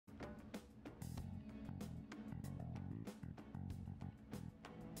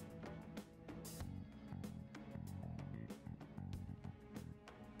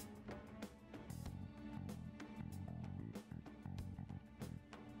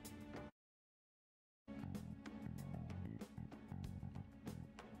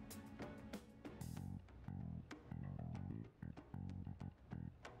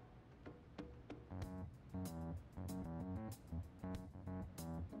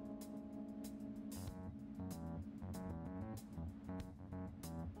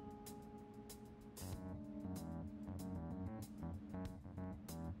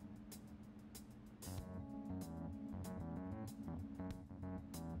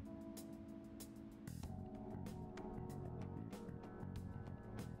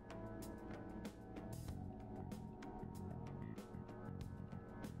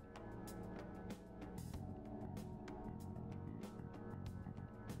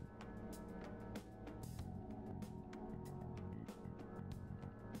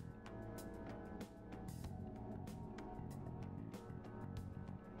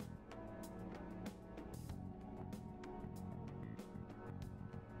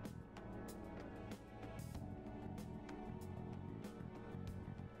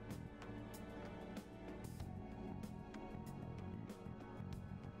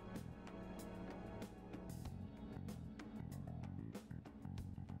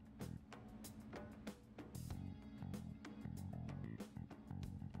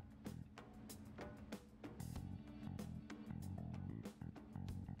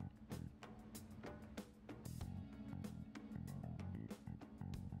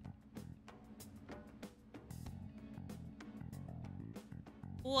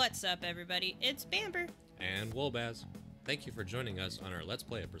What's up, everybody? It's Bamber and Wolbaz. Thank you for joining us on our Let's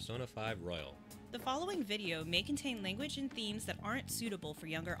Play of Persona 5 Royal. The following video may contain language and themes that aren't suitable for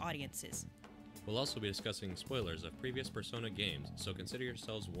younger audiences. We'll also be discussing spoilers of previous Persona games, so consider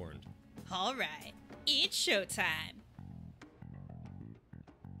yourselves warned. Alright, it's showtime!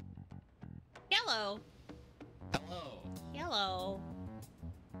 Hello! Hello! Hello!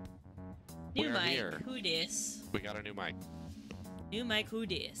 New We're mic, here. who dis? We got a new mic, New mic, who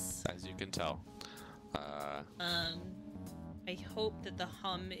dis? as you can tell. I hope that the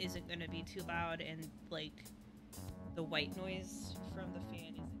hum isn't gonna be too loud and, like, the white noise from the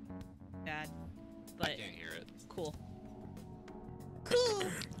fan isn't bad. But I can't hear it. cool. Cool!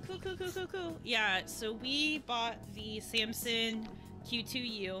 Cool. Yeah, so we bought the Samsung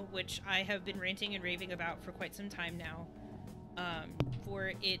Q2U, which I have been ranting and raving about for quite some time now,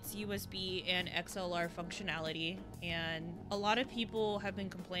 for its USB and XLR functionality. And a lot of people have been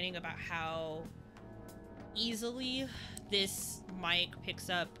complaining about how easily this mic picks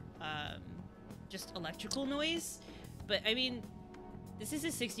up just electrical noise. But I mean, this is a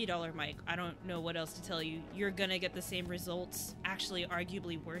 $60 mic. I don't know what else to tell you. You're gonna get the same results, actually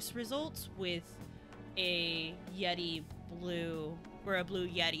arguably worse results, with a Yeti Blue, or a Blue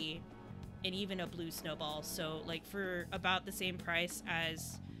Yeti, and even a Blue Snowball. So like for about the same price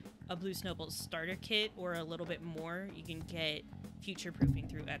as a Blue Snowball starter kit, or a little bit more, you can get future proofing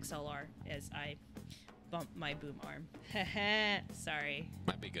through XLR, as I bump my boom arm. Haha, sorry.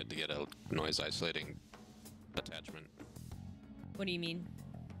 Might be good to get a noise isolating attachment. What do you mean?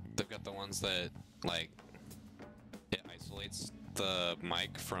 They've got the ones that, like, it isolates the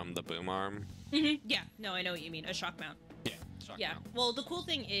mic from the boom arm. Yeah, no, I know what you mean. A shock mount. Yeah, shock Yeah, mount. well, the cool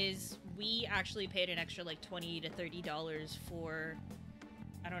thing is we actually paid an extra like $20 to $30 for,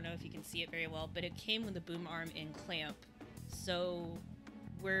 I don't know if you can see it very well, but it came with the boom arm and clamp. So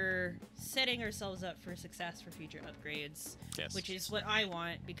we're setting ourselves up for success for future upgrades, Yes. which is what I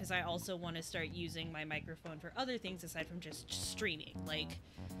want, because I also want to start using my microphone for other things aside from just streaming, like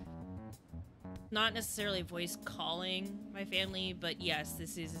not necessarily voice calling my family, but yes,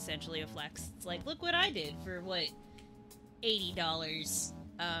 this is essentially a flex. It's like, look what I did for what, $80.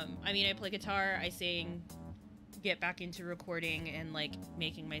 I mean, I play guitar, I sing, get back into recording and like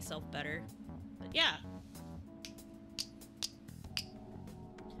making myself better. But yeah.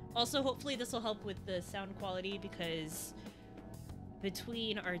 Also, hopefully this will help with the sound quality, because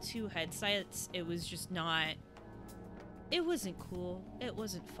between our two headsets, it was just not... It wasn't cool. It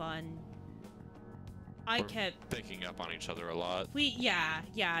wasn't fun. I We're kept... picking up on each other a lot. Yeah,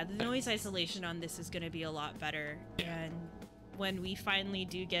 the noise isolation on this is going to be a lot better. Yeah. And when we finally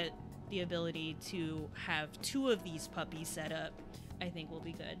do get the ability to have two of these puppies set up, I think we'll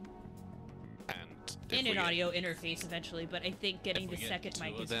be good. And In an audio interface eventually, but I think getting the second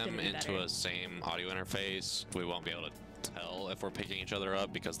mic is going to be better. into a same audio interface, we won't be able to tell if we're picking each other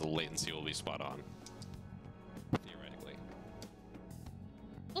up because the latency will be spot on. Theoretically.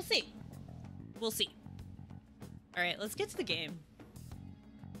 We'll see. We'll see. Alright, let's get to the game.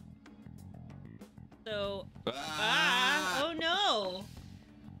 So... oh no!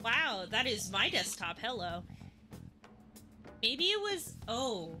 Wow, that is my desktop. Hello. Maybe it was...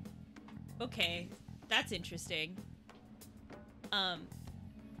 Oh. Okay. That's interesting. Hold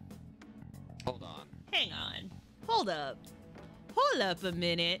on. Hang on. Hold up. Hold up a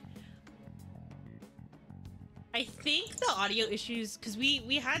minute. I think the audio issues, because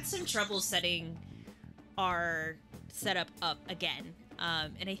we had some trouble setting our setup up again.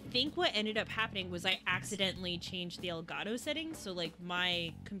 And I think what ended up happening was I accidentally changed the Elgato settings. So like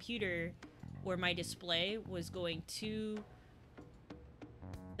my computer or my display was going to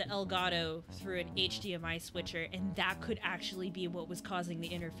the Elgato through an HDMI switcher, and that could actually be what was causing the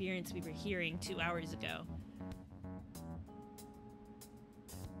interference we were hearing 2 hours ago.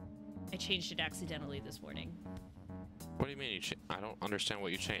 I changed it accidentally this morning. What do you mean I don't understand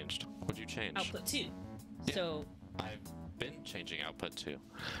what you changed. What'd you change? Output 2. Yeah. So I've been changing output 2.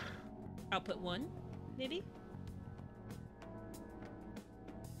 output 1, maybe?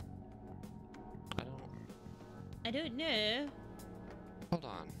 I don't know. Hold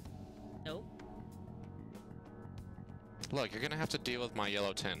on. Nope. Look, you're gonna have to deal with my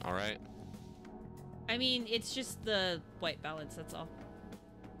yellow tint, alright? I mean, it's just the white balance, that's all.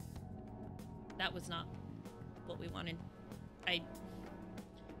 That was not what we wanted. Hang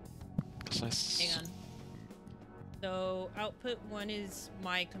on. So, output 1 is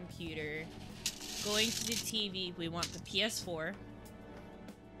my computer. Going to the TV, we want the PS4.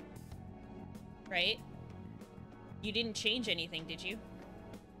 Right? You didn't change anything, did you?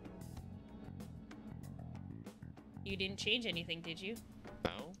 You didn't change anything, did you?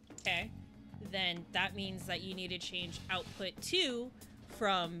 No? Okay. Then that means that you need to change output 2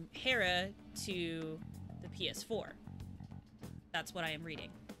 from Hera to the PS4. That's what I am reading.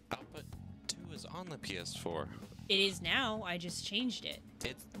 Output 2 is on the PS4. It is now. I just changed it.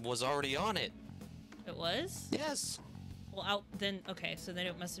 It was already on it. It was? Yes. Well, okay, so then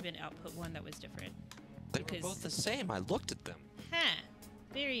it must have been output 1 that was different. They were both the same. I looked at them. Huh.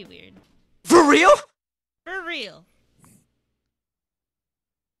 Very weird. For real? For real.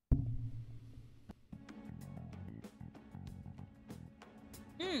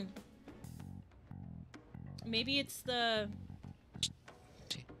 Maybe it's the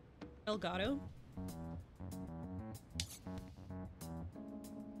Elgato?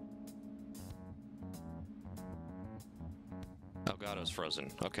 Elgato's frozen.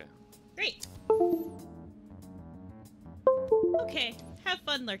 Okay. Great. Okay, have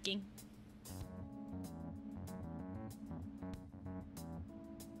fun lurking.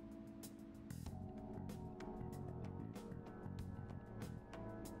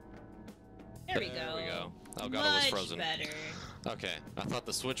 There we go. Elgato Much was frozen. better. Okay, I thought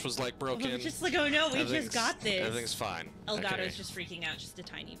the switch was like broken. We're just like, oh no, we just got this. Everything's fine. Elgato's Okay. just freaking out just a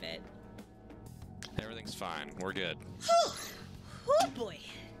tiny bit. Everything's fine. We're good. Oh boy.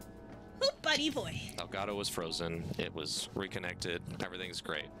 Oh buddy boy. Elgato was frozen. It was reconnected. Everything's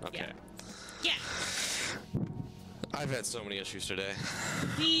great. Okay. Yeah. I've had so many issues today.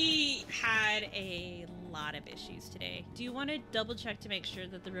 We had a lot of issues today. Do you want to double check to make sure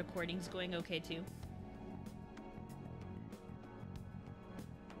that the recording's going okay too?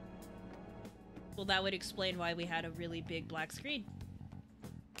 Well, that would explain why we had a really big black screen.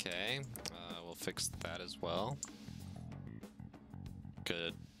 Okay, we'll fix that as well.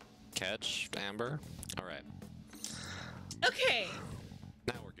 Good catch, Amber. All right. Okay.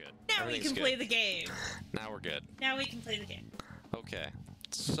 Now we're good. Now we can play the game. Now we're good. Now we can play the game. Okay.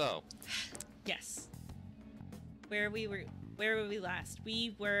 So. Yes. Where were we last?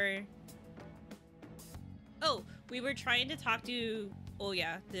 We were trying to talk to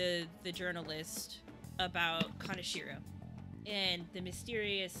the journalist about Kaneshiro and the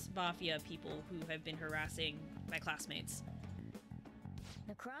mysterious mafia people who have been harassing my classmates.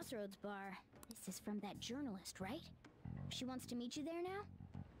 The Crossroads bar. This is from that journalist, right? She wants to meet you there now?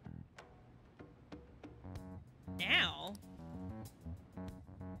 Now?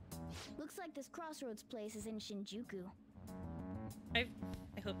 Looks like this Crossroads place is in Shinjuku. I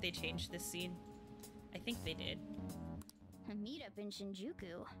hope they changed this scene. I think they did. A meetup in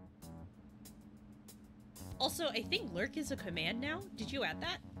Shinjuku. Also, I think lurk is a command now. Did you add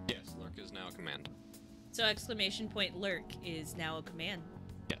that? Yes, lurk is now a command. So exclamation point lurk is now a command.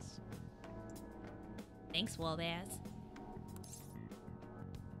 Yes. Thanks, Wolbaz.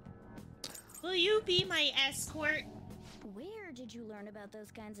 Will you be my escort? Where did you learn about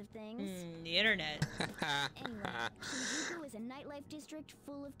those kinds of things? The internet. Anyway, Shinjuku is a nightlife district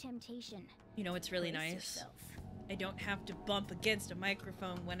full of temptation. You know what's really Brace nice? yourself. I don't have to bump against a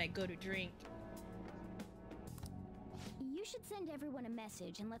microphone when I go to drink. You should send everyone a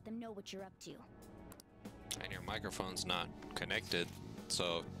message and let them know what you're up to. And your microphone's not connected,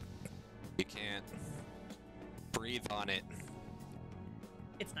 so you can't breathe on it.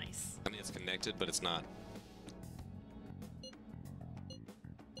 It's nice. I mean, it's connected, but it's not.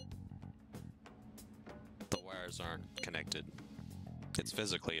 The wires aren't connected. It's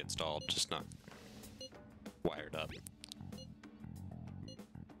physically installed, just not wired up.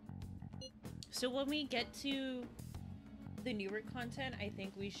 So when we get to the newer content, I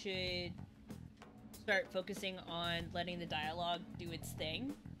think we should start focusing on letting the dialogue do its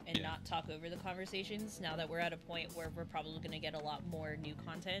thing and not talk over the conversations now that we're at a point where we're probably going to get a lot more new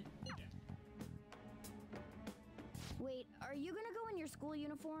content. Wait, are you gonna go in your school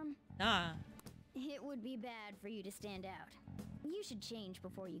uniform? Ah. It would be bad for you to stand out. You should change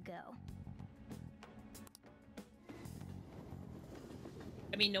before you go.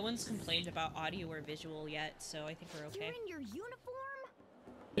 I mean, no one's complained about audio or visual yet, so I think we're okay. You're in your uniform?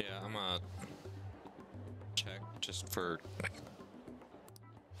 Yeah, I'm gonna check just for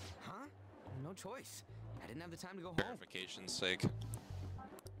Huh? No choice. I didn't have the time to go home. verification's sake.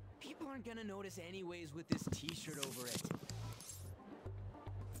 People aren't gonna notice anyways with this t-shirt over it.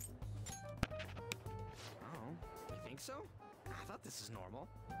 Oh, you think so? I thought this is normal.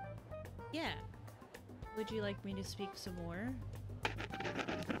 Yeah. Would you like me to speak some more?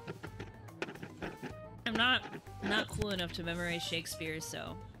 I'm not cool enough to memorize Shakespeare,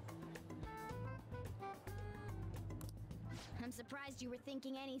 so. I'm surprised you were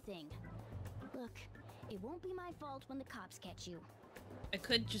thinking anything. Look, it won't be my fault when the cops catch you. I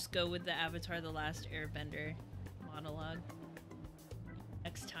could just go with the Avatar: The Last Airbender monologue.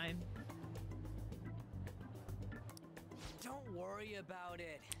 time. Don't worry about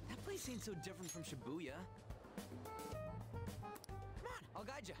it. That place ain't so different from Shibuya. Come on, I'll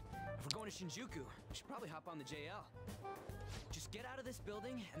guide you. If we're going to Shinjuku, we should probably hop on the JL. Just get out of this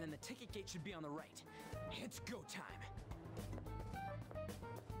building, and then the ticket gate should be on the right. It's go time.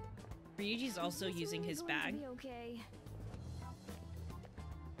 Ryuji's also Is this using really his going to bag. be okay?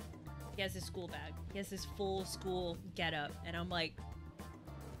 He has his school bag. He has his full school getup, and I'm like,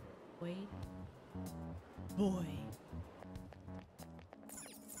 boy.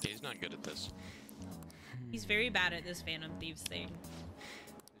 He's not good at this. He's very bad at this Phantom Thieves thing.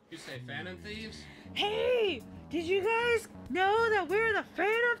 You say Phantom Thieves? Hey! Did you guys know that we're the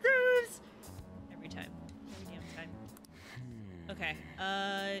Phantom Thieves? Every time. Every damn time.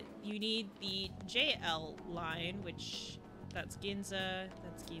 Okay, you need the JL line, which... That's Ginza.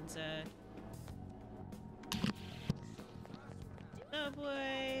 That's Ginza. Oh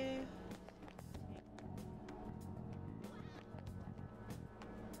boy.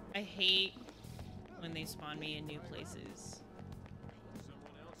 I hate when they spawn me in new places.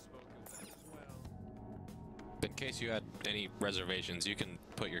 In case you had any reservations, you can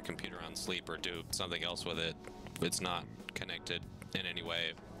put your computer on sleep or do something else with it. It's not connected in any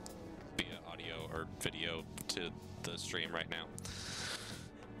way via audio or video to the stream right now.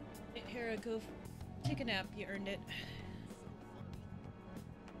 Hey, Hera, go take a nap. You earned it.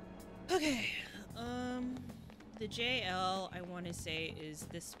 Okay. The JL, I want to say, is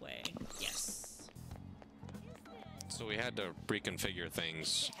this way. Yes. So we had to reconfigure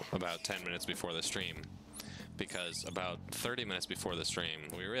things about 10 minutes before the stream, because about 30 minutes before the stream,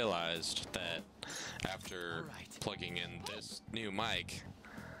 we realized that after plugging in this new mic,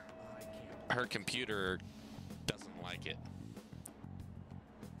 her computer doesn't like it.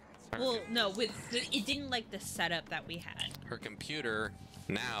 Well, no, it didn't like the setup that we had. Her computer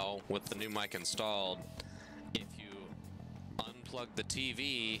now, with the new mic installed, if you unplug the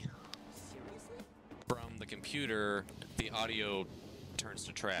TV from the computer, the audio turns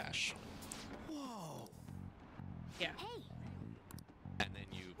to trash. Whoa. Yeah. Hey, And then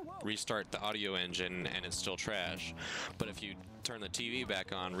you restart the audio engine and it's still trash. But if you turn the TV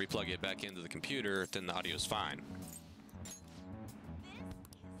back on, replug it back into the computer, then the audio's fine.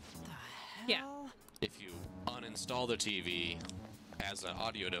 Yeah. If you uninstall the TV as an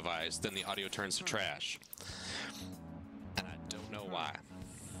audio device, then the audio turns to trash. And I don't know why.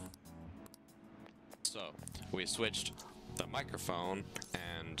 So we switched the microphone,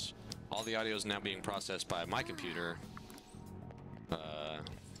 and all the audio is now being processed by my computer.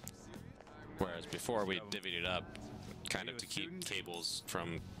 Whereas before we divvied it up kind of to keep cables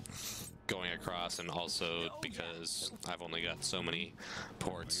from going across, and also because I've only got so many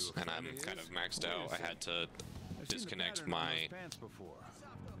ports and I'm kind of maxed out, I had to disconnect my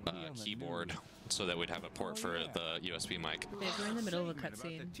keyboard so that we'd have a port for the USB mic. Babe, we're in the middle of a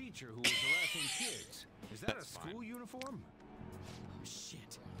cutscene. Is that a That's school fine. uniform? Oh,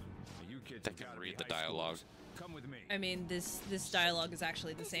 shit. You kids They have can gotta read be the high dialogue. schools. Come with me. I mean, this dialogue is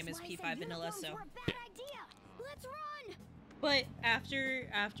actually the same as this is P5 why I said vanilla, uniforms so. were a bad idea. Let's run. But after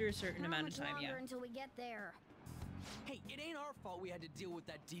a certain Not amount much of time, longer yeah. until we get there. Hey, it ain't our fault we had to deal with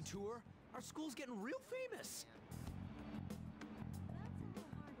that detour. Our school's getting real famous.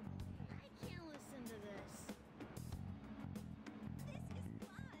 I can't listen to this.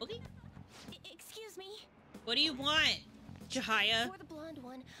 Okay. Excuse me. What do you want, Jahaya? For the blonde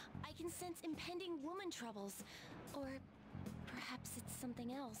one, I can sense impending woman troubles. Or perhaps it's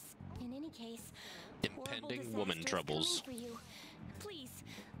something else. In any case, horrible Impending woman disaster is troubles. coming for you. Please,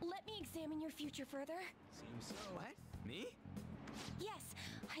 let me examine your future further. Seems so. What? Me? Yes,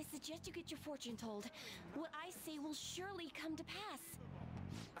 I suggest you get your fortune told. What I say will surely come to pass.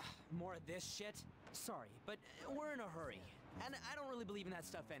 More of this shit? Sorry, but we're in a hurry. And I don't really believe in that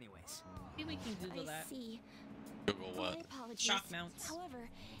stuff anyways. Maybe we can Google I that. see. Google My what? apologies. Shock mounts. However,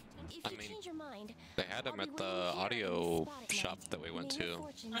 if I you mean, change your mind, They had them I'll be at the waiting here in audio spot at shop night. that we went May your to.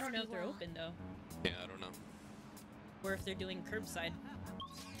 fortunes I don't know be if they're well. open though, Yeah, I don't know. or if they're doing curbside.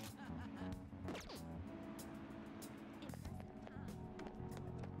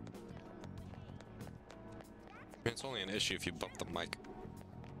 It's only an issue if you bump the mic.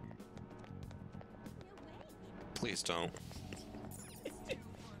 Please don't.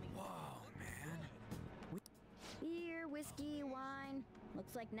 Whoa, man. Beer, whiskey, wine.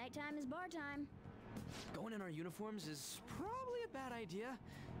 Looks like nighttime is bar time. Going in our uniforms is probably a bad idea.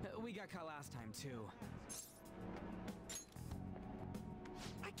 We got caught last time, too.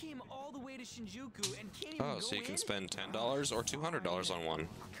 I came all the way to Shinjuku and can't even Oh, go so you in? can spend $10 or $200 on one.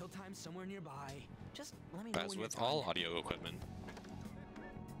 I'll kill time somewhere nearby. Just let me know As when you're with all done. audio equipment.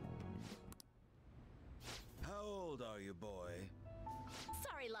 old are you, boy?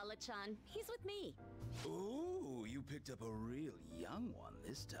 Sorry, Lala-chan. He's with me. Ooh, you picked up a real young one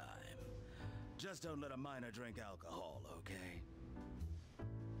this time. Just don't let a minor drink alcohol, okay?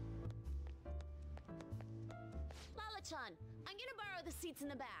 Lala-chan, I'm gonna borrow the seats in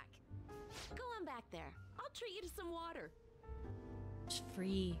the back. Go on back there. I'll treat you to some water. It's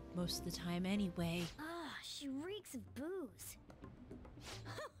free most of the time anyway. Ah, she reeks of booze.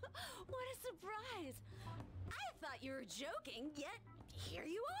 What a surprise! I thought you were joking, yet here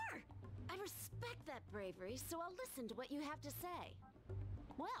you are. I respect that bravery, so I'll listen to what you have to say.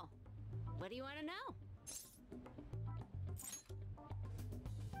 Well, what do you want to know?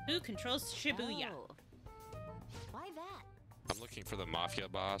 Who controls Shibuya? Oh. Why that? I'm looking for the mafia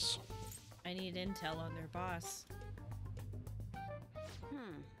boss. I need intel on their boss.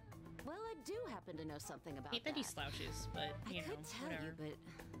 Well, I do happen to know something about Hate that he slouches, but I you know, could tell whatever. you, but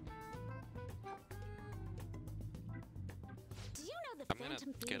do you know the I'm gonna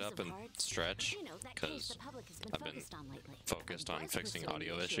Phantom Thieves get up of and Hearts? stretch You know, that case because the public has been I've been focused on lately. focused I on was fixing pursuing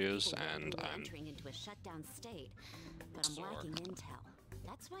audio the issue of issues, people and worried we were I'm entering into a shutdown state, but I'm sore. lacking intel.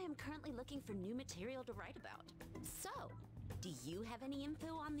 That's why I'm currently looking for new material to write about. So, do you have any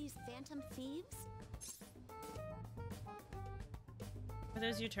info on these Phantom Thieves? Are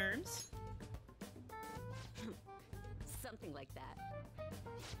those your terms? Something like that.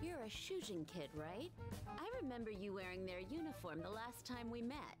 You're a Shujin kid, right? I remember you wearing their uniform the last time we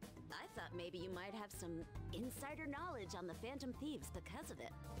met. I thought maybe you might have some insider knowledge on the Phantom Thieves because of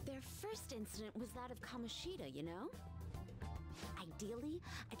it. Their first incident was that of Kaneshiro, you know? Ideally,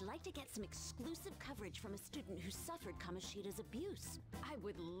 I'd like to get some exclusive coverage from a student who suffered Kameshida's abuse. I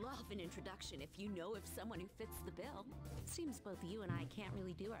would love an introduction if you know of someone who fits the bill. Seems both you and I can't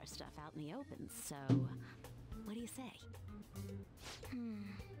really do our stuff out in the open, so what do you say?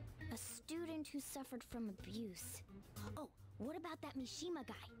 A student who suffered from abuse. Oh, what about that Mishima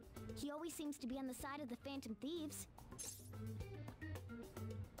guy? He always seems to be on the side of the Phantom Thieves.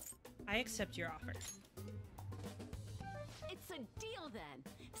 I accept your offer. It's a deal then.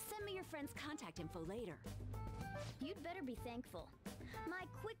 Send me your friend's contact info later. You'd better be thankful. My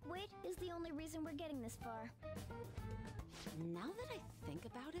quick wit is the only reason we're getting this far. Now that I think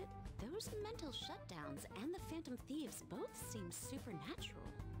about it, those mental shutdowns and the Phantom Thieves both seem supernatural.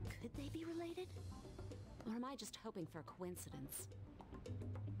 Could they be related? Or am I just hoping for a coincidence?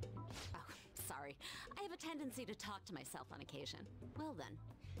 Oh, sorry. I have a tendency to talk to myself on occasion. Well then,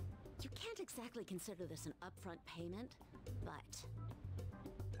 you can't exactly consider this an upfront payment, but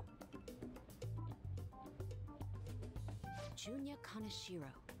Junya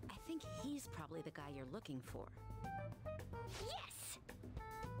Kaneshiro. I think he's probably the guy you're looking for. Yes!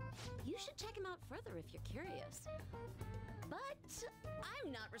 You should check him out further if you're curious. But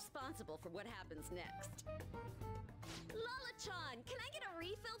I'm not responsible for what happens next. Lala-chan, can I get a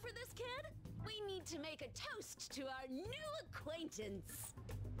refill for this kid? We need to make a toast to our new acquaintance.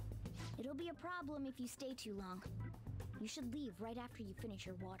 It'll be a problem if you stay too long. You should leave right after you finish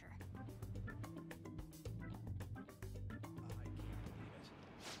your water.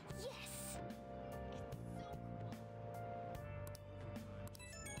 Yes!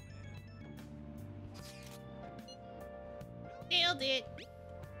 Nailed it!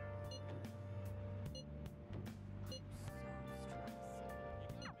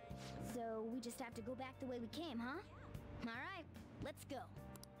 So we just have to go back the way we came, huh? Alright, let's go.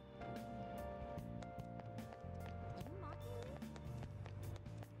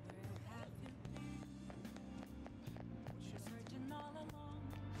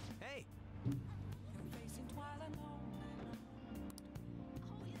 Hey!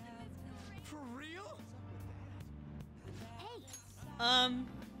 For real? Hey!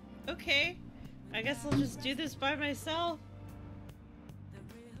 Okay. I guess I'll just do this by myself.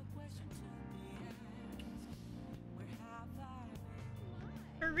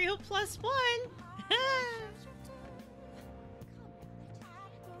 For real +1!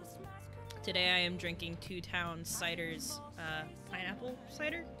 Today I am drinking Two Towns Cider's pineapple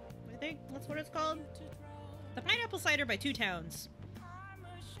cider. I think that's what it's called. The pineapple cider by Two Towns.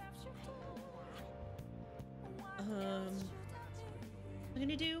 What am I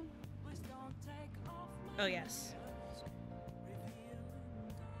gonna do? Oh yes.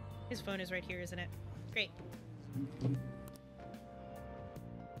 His phone is right here, isn't it? Great.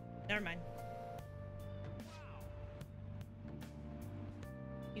 Never mind.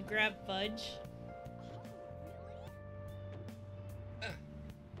 You grab fudge.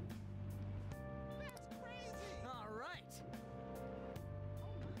 All right.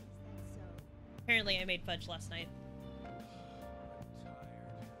 Apparently I made fudge last night.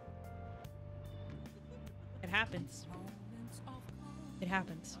 And happens. It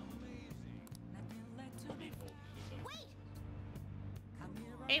happens.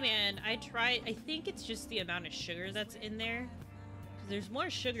 Hey man, I think it's just the amount of sugar that's in there. 'Cause there's more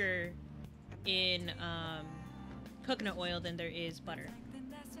sugar in coconut oil than there is butter.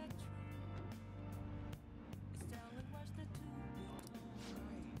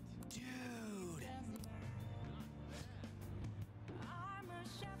 Dude.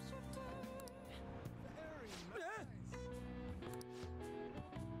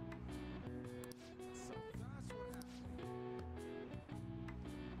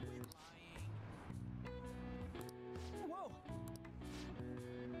 Whoa.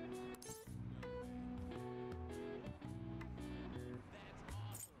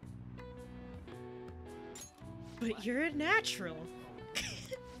 But you're a natural.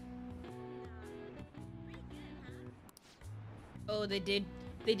 Oh, they did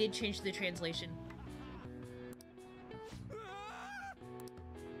change the translation.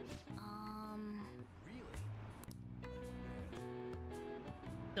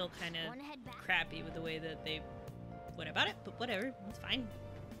 Still kind of crappy with the way that they went about it, but whatever, it's fine.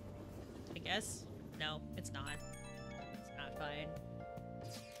 I guess. No, it's not. It's not fine.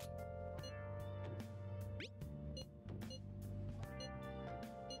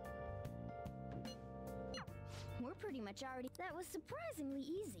 We're pretty much already. That was surprisingly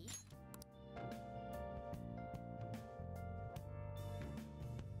easy.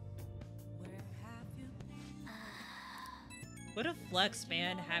 What a flex,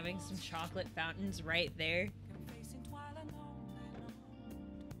 man, having some chocolate fountains right there.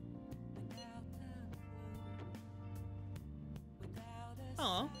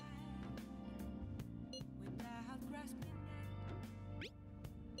 Aw.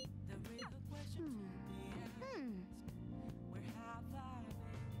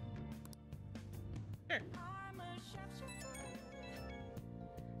 Sure.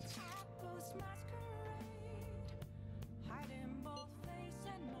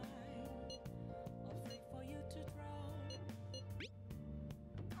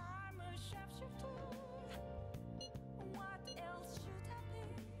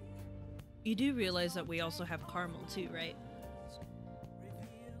 You do realize that we also have caramel too, right?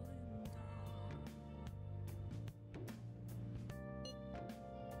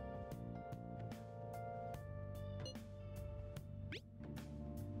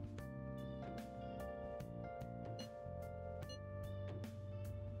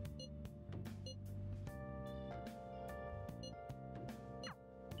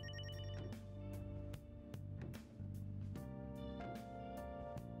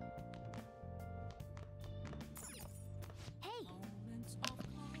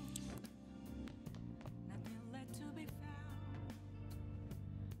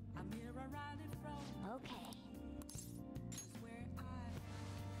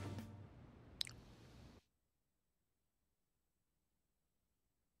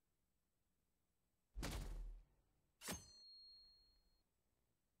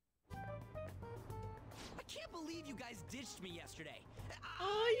 I can't believe you guys ditched me yesterday.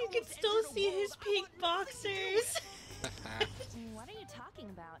 Oh, you can still see his pink boxers. What are you talking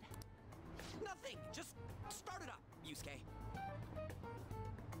about? Nothing. Just start it up, Yusuke.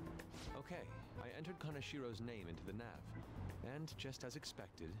 Okay, I entered Kaneshiro's name into the nav. And just as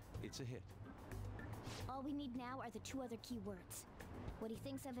expected, it's a hit. All we need now are the two other keywords. What he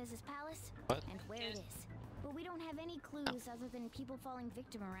thinks of as his palace, What? and where it is. But we don't have any clues other than people falling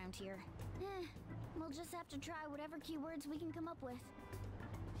victim around here. We'll just have to try whatever keywords we can come up with.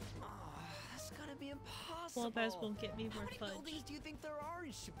 Oh, that's gotta be impossible. Wolbaz won't get me How more many fudge. buildings do you think there are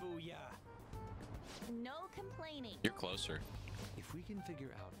in Shibuya? No complaining. You're closer. If we can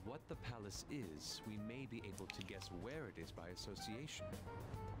figure out what the palace is, we may be able to guess where it is by association.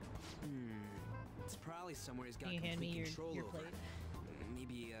 It's probably somewhere he's got Can you hand me complete your control over. plate?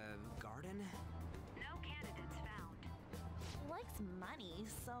 Maybe a garden? No candidates found. He likes money,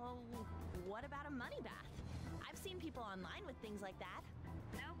 so what about a money bath? I've seen people online with things like that.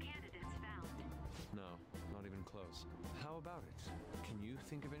 No candidates found. No, not even close. How about it? Can you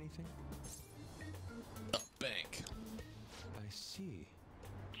think of anything? A bank. I see.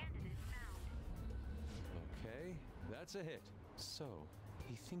 Candidate found. Okay, that's a hit. So,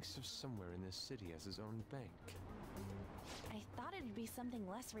 he thinks of somewhere in this city as his own bank. I thought it'd be something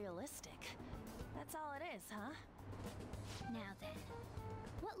less realistic. That's all it is, huh? Now then,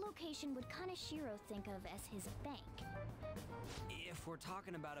 what location would Kaneshiro think of as his bank? If we're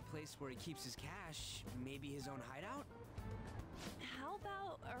talking about a place where he keeps his cash, maybe his own hideout? How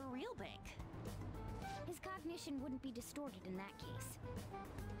about a real bank? His cognition wouldn't be distorted in that case.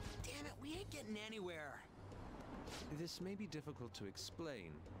 Damn it, we ain't getting anywhere. This may be difficult to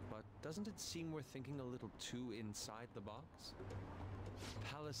explain, but doesn't it seem we're thinking a little too inside the box?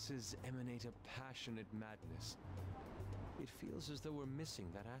 Palaces emanate a passionate madness. It feels as though we're missing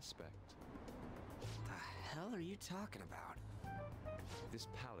that aspect. The hell are you talking about? This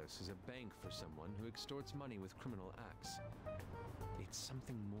palace is a bank for someone who extorts money with criminal acts. It's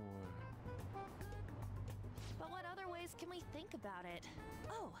something more... But what other ways can we think about it?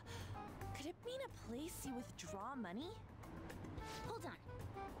 Oh, could it mean a place you withdraw money? Hold on.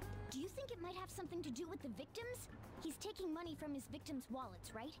 Do you think it might have something to do with the victims? He's taking money from his victims'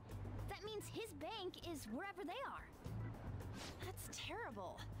 wallets, right? That means his bank is wherever they are. That's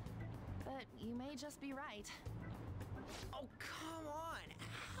terrible. But you may just be right. Oh, come on!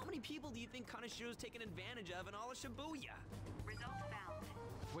 How many people do you think Kaneshiro's taken advantage of in all of Shibuya? Results found.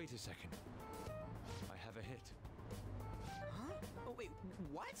 Wait a second. I have a hit. Huh? Oh, wait,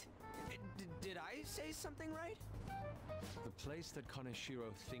 what? Did I say something right? The place that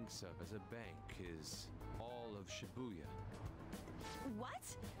Kaneshiro thinks of as a bank is all of Shibuya. What?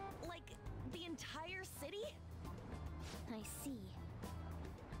 Like, the entire city? I see.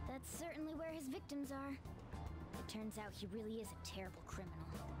 That's certainly where his victims are. It turns out he really is a terrible criminal.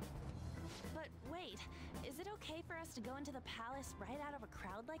 But wait, is it okay for us to go into the palace right out of a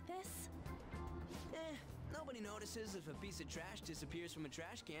crowd like this? Nobody notices if a piece of trash disappears from a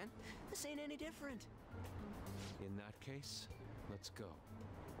trash can. This ain't any different. In that case, let's go.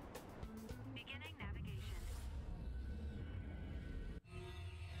 Beginning navigation.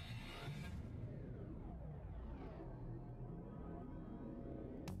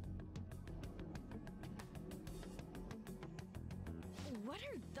 What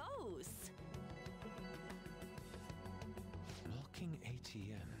are those? Locking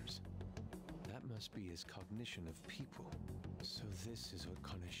ATMs. That must be his cognition of people. So this is what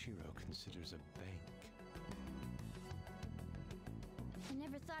Kaneshiro considers a bank. I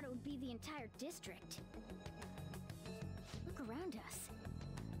never thought it would be the entire district. Look around us.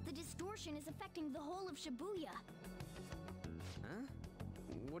 The distortion is affecting the whole of Shibuya. Huh?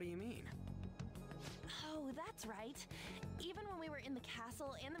 What do you mean? Oh, that's right. Even when we were in the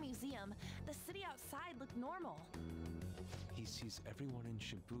castle and the museum, the city outside looked normal. He sees everyone in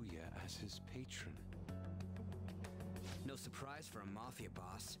Shibuya as his patron. No surprise for a mafia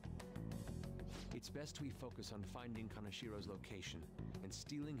boss. It's best we focus on finding Kaneshiro's location and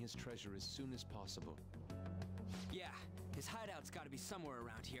stealing his treasure as soon as possible. Yeah, his hideout's gotta be somewhere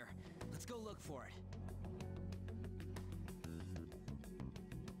around here. Let's go look for it.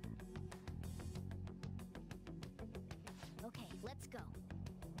 Okay, let's go.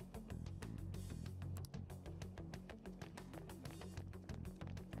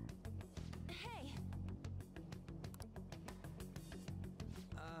 Hey,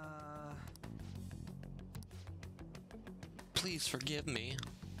 Please forgive me.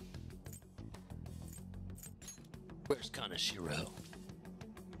 Where's Kaneshiro?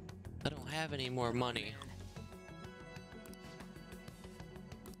 I don't have any more money.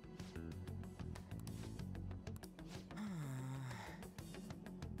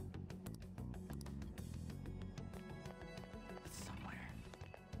 somewhere.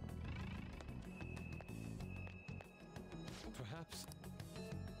 Perhaps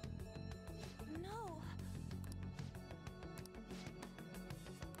no.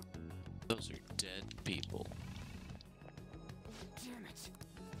 Those are dead people. Damn it.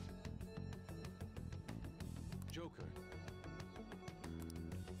 Joker.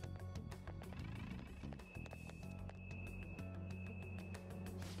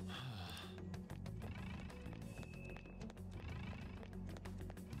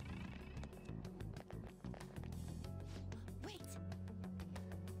 Wait.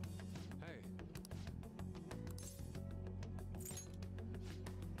 Hey,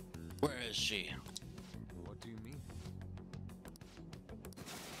 Where is she? what do you mean?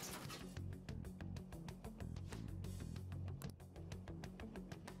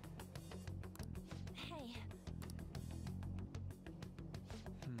 Hey,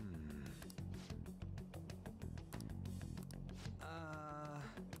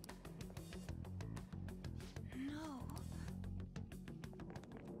 no.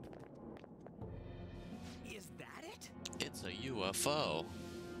 Is that it? It's a UFO.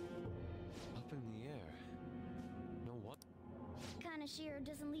 Up in the air. No what? Kaneshiro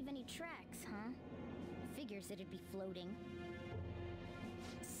doesn't leave any tracks, huh? Figures it'd be floating.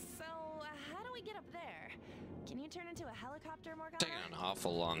 So, how do we get up there? Can you turn into a helicopter, Morgana? Taking an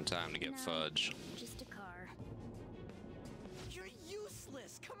awful long time to get No, fudge. Just a car. You're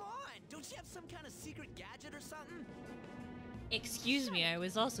useless! Come on! Don't you have some kind of secret gadget or something? Excuse me, I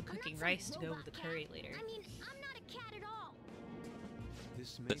was also I'm not cooking some rice to go robot with the cat. curry later. I mean, I'm not a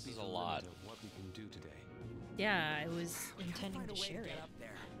may This be is the a lot. limit of what we can do today. Yeah, I was intending to share it.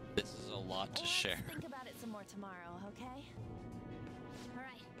 This is a lot to Let's share. think about it some more tomorrow, okay? All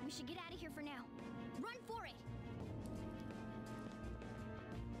right, we should get out of here for now. Run for it!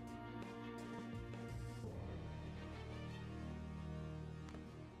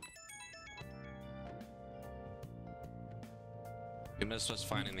 We missed us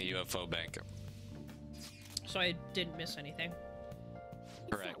finding the UFO bank. So I didn't miss anything.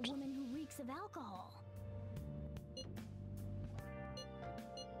 It's Correct. that woman who reeks of alcohol.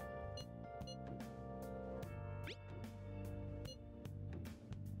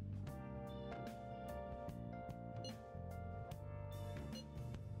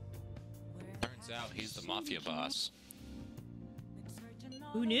 Turns out he's the mafia boss.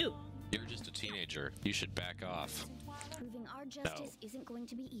 Who knew? You're just a teenager. You should back off. Proving our justice isn't going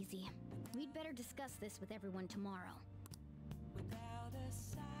to be easy. We'd better discuss this with everyone tomorrow.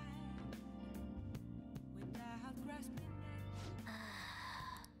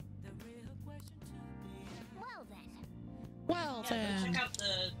 Well then. Well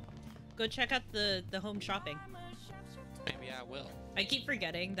Go check out the home shopping. Maybe I will. I keep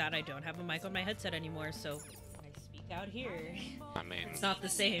forgetting that I don't have a mic on my headset anymore, so I speak out here. I mean, It's not the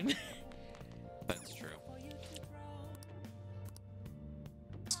same. that's true.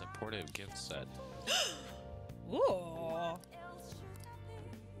 Supportive gift set. Ooh.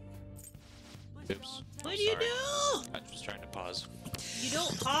 Oops. What do you Sorry. do? I was trying to pause. You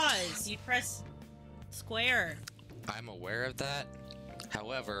don't pause. You press square. I'm aware of that.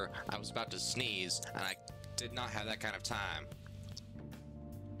 However, I was about to sneeze, and I did not have that kind of time.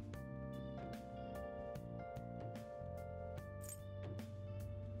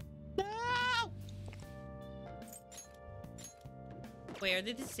 Wait, are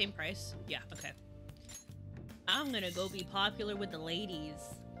they the same price? Yeah, okay. I'm gonna go be popular with the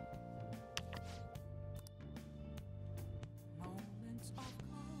ladies.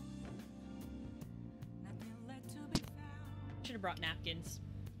 Should have brought napkins.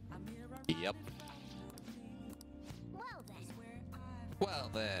 Yep. Well then.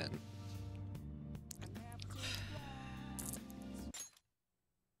 Well then.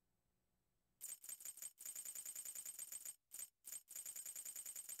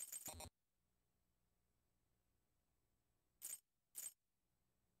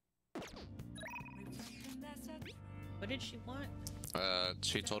 What did she want?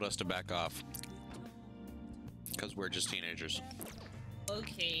 She told us to back off. Because we're just teenagers.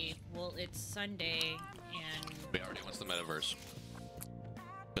 Okay, well, it's Sunday, and... We already went to the metaverse.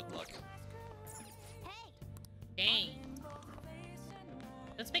 Good luck. Dang.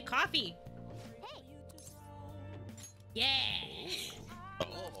 Let's make coffee. Hey, Yeah!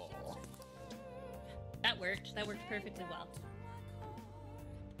 Oh. That worked. That worked perfectly well.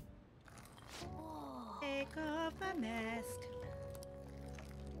 Take off my mask.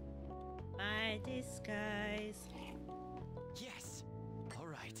 My disguise. Yes. All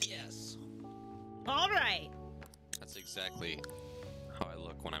right. Yes. All right. That's exactly how I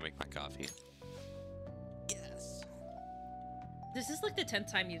look when I make my coffee. Yes. This is like the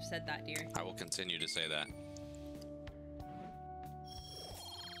 10th time you've said that, dear. I will continue to say that.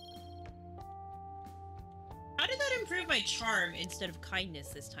 How did that improve my charm instead of kindness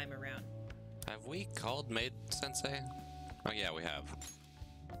this time around? Have we called Maid Sensei? Oh yeah, we have.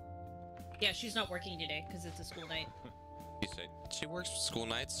 Yeah, she's not working today because it's a school night. You say she works school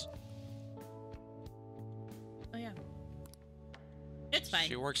nights? Oh yeah. It's fine.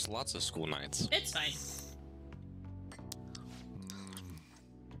 She works lots of school nights. It's fine.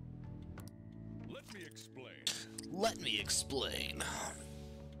 Let me explain. Let me explain.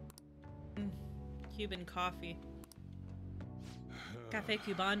 Cuban coffee. Cafe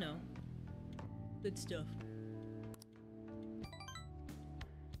Cubano. Good stuff.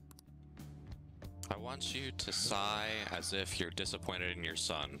 I want you to sigh as if you're disappointed in your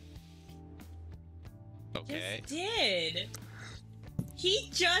son. Okay? Just did. He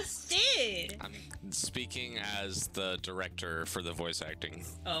just did. I'm speaking as the director for the voice acting.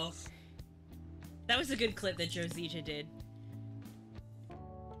 Oh. That was a good clip that Josija did.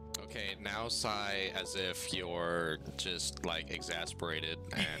 Okay, now sigh as if you're just, like, exasperated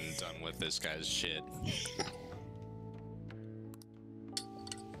and done with this guy's shit.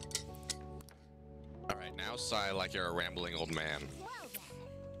 Alright, now sigh like you're a rambling old man. well then.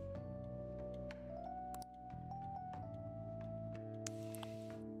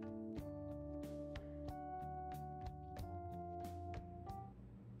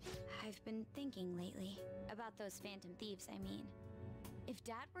 I've been thinking lately about those Phantom Thieves, I mean. If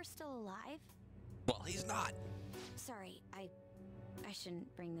Dad were still alive... Well, he's not. Sorry, I I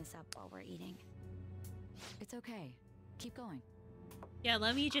shouldn't bring this up while we're eating. It's okay. Keep going. Yeah,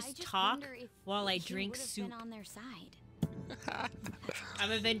 let me I just talk wonder if while I he drink would've soup. been on their side.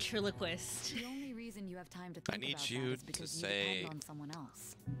 I'm a ventriloquist. The only reason you have time to I think need about you that is to because say- you depend on someone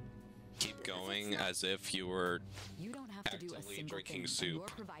else. Keep going as if you were You don't have to do a actively single drinking thing. soup. You're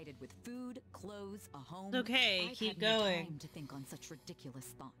provided with food, clothes, a home. Okay, I've keep had no going. time to think on such ridiculous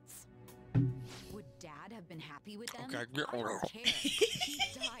thoughts. Would Dad have been happy with them? Okay. I don't care.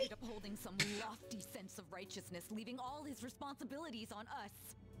 He died upholding some lofty sense of righteousness, leaving all his responsibilities on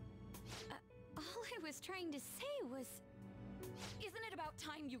us. All I was trying to say was... Isn't it about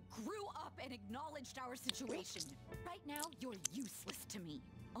time you grew up and acknowledged our situation? Right now, you're useless to me.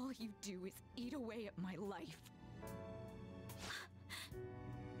 All you do is eat away at my life.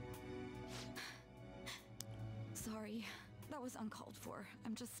 Sorry, that was uncalled for.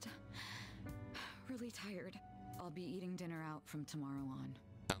 I'm just really tired. I'll be eating dinner out from tomorrow on.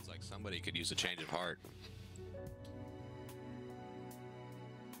 Sounds like somebody could use a change of heart.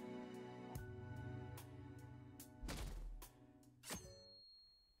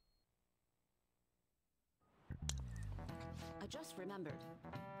 I just remembered.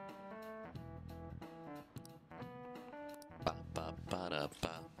 Ba ba ba da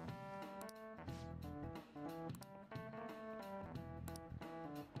ba.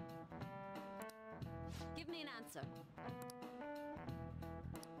 Give me an answer.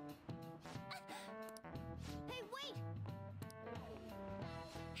 Hey, wait!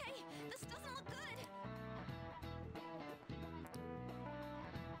 Hey, this doesn't look good!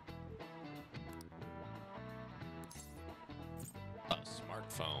 A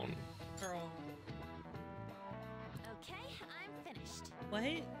smartphone. Girl. Okay, I'm finished. What?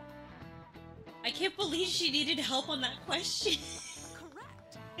 I can't believe she needed help on that question.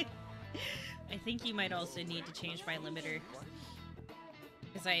 Correct. I think you might also need to change my limiter.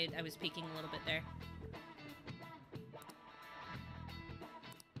 Because I was peeking a little bit there.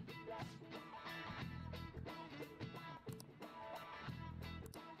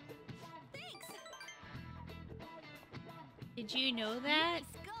 Thanks! Did you know that?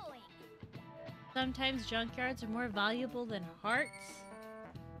 Nice going! Sometimes junkyards are more valuable than hearts?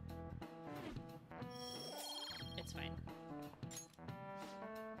 It's fine.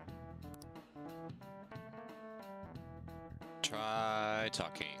 Try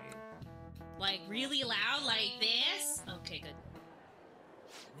talking. Like, really loud like this? Okay, good.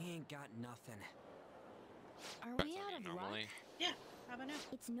 We ain't got nothing. Are That's we what out you of normally. luck? Yeah, how about now?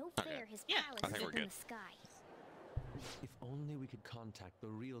 It's no Okay. fair his Yeah, palace I think is we're up in good. the sky. If only we could contact the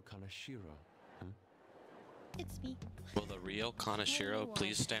real Kaneshiro. It's me. Will the real Kaneshiro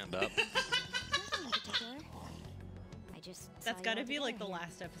please stand up? Nothing in particular. I just saw That's you gotta over be like the there.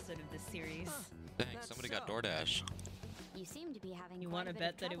 last episode of this series. Dang, That's somebody got so. DoorDash. You seem to be having You quite want a to bit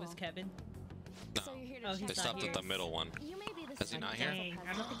of bet that it was trouble. Kevin? No, So you're here to Oh, check he's they not on stopped here. at the us. middle one. You may be the Is he not sweet here? Dang,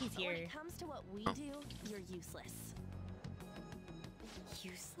 I don't think he's But when here. it comes to what we Oh. do, you're useless.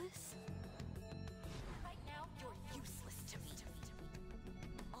 Useless? Right now, you're useless to me.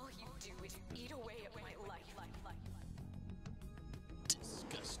 All you do is eat away at my life.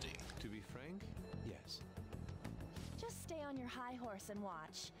 Disgusting. To be frank, yes. Just stay on your high horse and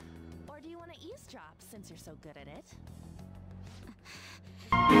watch. Or do you want to eavesdrop since you're so good at it?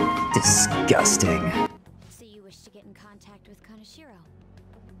 Disgusting. So you wish to get in contact with Kaneshiro?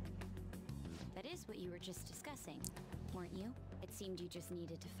 That is what you were just discussing, weren't you? It seemed you just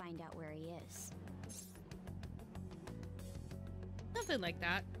needed to find out where he is. Something like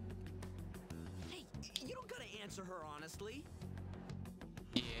that. Hey, you don't gotta answer her honestly.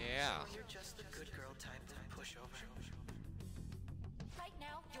 Yeah. You're just the good girl type to push over. Right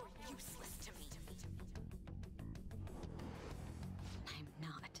now, you're useless to me. I'm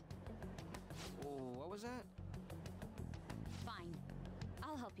not. Oh, what was that? Fine.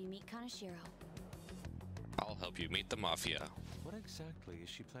 I'll help you meet Kaneshiro. I'll help you meet the Mafia. What exactly is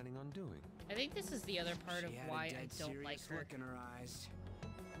she planning on doing? I think this is the other part of She had a why I dead don't like serious her look in her eyes.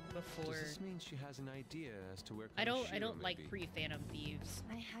 before. Does this mean she has an idea as to where I don't Kaneshiro may like be? pre-Phantom Thieves.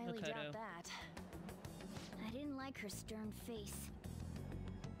 I highly Makoto. doubt that. I didn't like her stern face.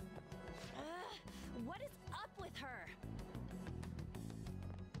 What is up with her?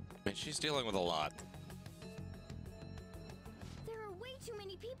 I mean, she's dealing with a lot. There are way too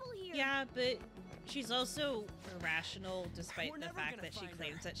many people here. Yeah, but she's also irrational despite We're the never fact gonna that she find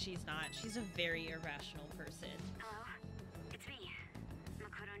claims her. that she's not. She's a very irrational person. Hello? It's me,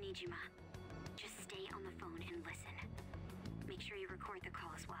 Makoto Nijima. Just stay on the phone and listen. Make sure you record the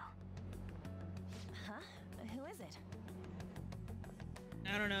call as well. Huh? Who is it?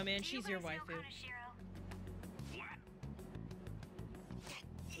 I don't know, man. She's your waifu.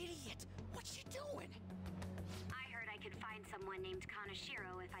 find someone named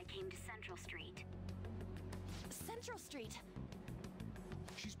Kaneshiro if I came to Central Street. Central Street.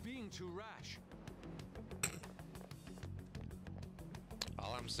 She's being too rash.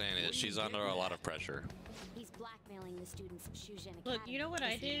 All I'm saying is she's under a lot of pressure. He's blackmailing the students of Shujin Academy. Look, you know what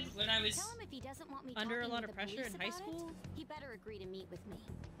I did when I was Tell him if he doesn't want me under a talking lot to of the pressure police in high about it, school? he better agree to meet with me.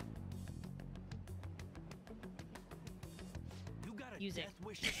 You got a Use it. death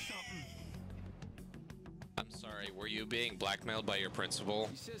wish or something? I'm sorry, were you being blackmailed by your principal?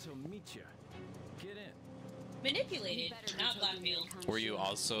 He says he'll meet you. Get in. Manipulated, not blackmailed. Were you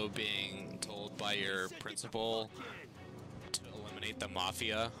also being told by your principal to eliminate the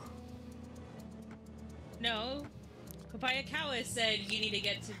mafia? No. Kobayakawa said you need to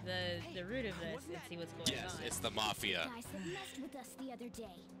get to the root of this and see what's going Yes, on. it's the mafia. Guys that messed with us the other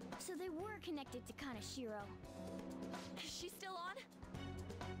day. So they were connected to Kaneshiro. Is she still on?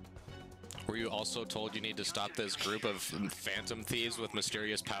 Were you also told you need to stop this group of phantom thieves with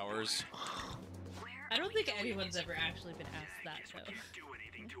mysterious powers? I don't think anyone's ever actually been asked that, though. Do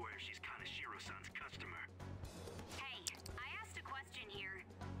anything to her if she's Kaneshiro-san's customer. Hey, I asked a question here.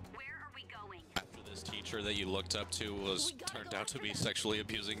 Where are we going? After this teacher that you looked up to was turned out to be sexually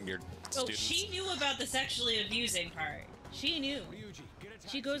abusing your Oh, students. she knew about the sexually abusing part. She knew. Ryuji, get a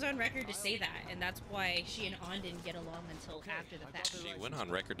She goes on record to say that, and that's why she and On didn't get along until after the fact. She went on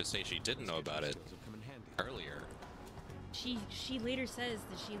record to say she didn't know about it earlier. She later says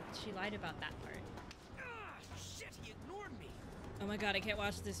that she lied about that part. Ah, shit, he ignored me. Oh my god, I can't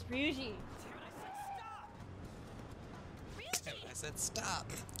watch this. Ryuji I said stop.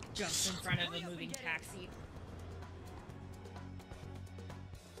 jumps in front of a moving taxi.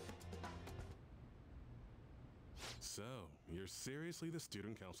 So, you're seriously the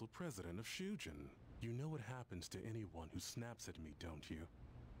student council president of Shujin. You know what happens to anyone who snaps at me, don't you?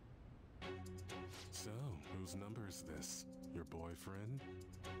 So, whose number is this? Your boyfriend?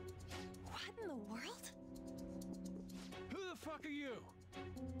 What in the world? Who the fuck are you?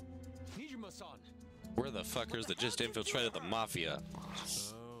 Nijima-san. We're the fuckers that just infiltrated the mafia.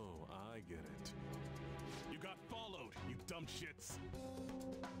 Oh, I get it. You got followed, you dumb shits.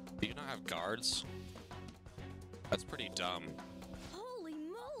 Do you not have guards? That's pretty dumb. Holy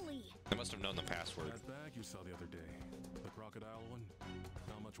moly! They must have known the password. That bag you saw the other day, the crocodile one,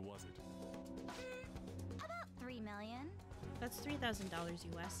 how much was it? About 3 million. That's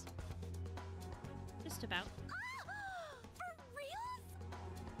 $3,000 US. Just about. For real?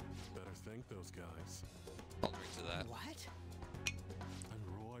 Better thank those guys. I'll drink to that. What?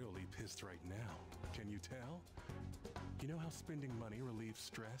 I'm royally pissed right now. Can you tell? You know how spending money relieves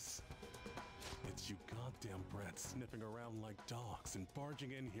stress? It's you goddamn brats sniffing around like dogs and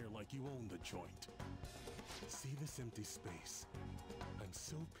barging in here like you own the joint. See this empty space? I'm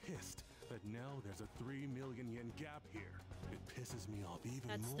so pissed that now there's a 3 million yen gap here. It pisses me off even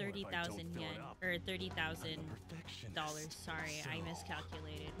That's more 30,000 if I don't fill yen, it up. or $30,000. I'm a perfectionist, Sorry, I so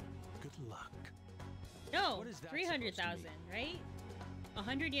miscalculated. Good luck. No, What is that 300,000, right?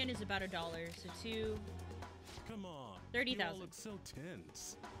 100 yen is about $1, so two. Come on. 30,000. You all look so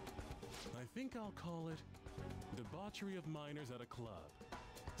tense. I think I'll call it debauchery of minors at a club.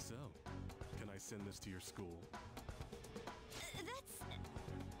 So, can I send this to your school? That's...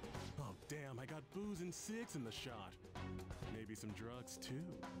 Oh, damn, I got booze and cigs in the shot. Maybe some drugs, too.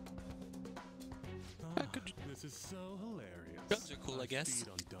 Ah, this is so hilarious. Drugs are cool, I guess. feed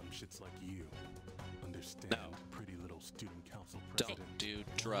on dumb shits like you. Understand, No. pretty little student council Don't president. do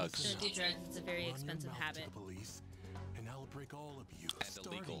drugs. Don't do drugs, it's a very Run your expensive mouth habit. To the police, and I'll break all of you, And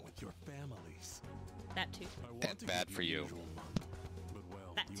starting illegal. with your families. That too. I want And to bad give for the you. usual month, but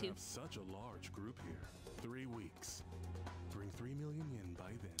well, That you too. have such a large group here. 3 weeks. Bring 3 million yen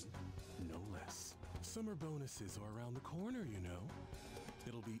by then, no less. Summer bonuses are around the corner, you know.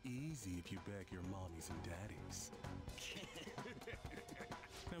 It'll be easy if you beg your mommies and daddies.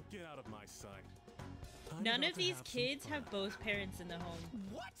 Now get out of my sight. I'm None about of to these have some kids fun. have both parents in the home.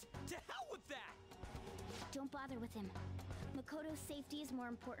 What? To hell with that! Don't bother with him. Makoto's safety is more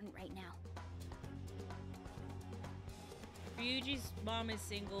important right now. Ryuji's mom is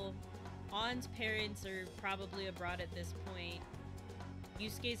single. On's parents are probably abroad at this point.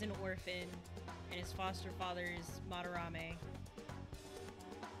 Yusuke's an orphan, and his foster father is Madarame.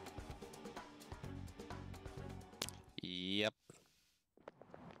 Yep.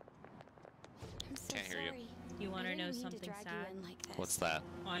 I'm so Can't hear you. sorry. You want to I know didn't mean something drag you sad? in like this. What's that?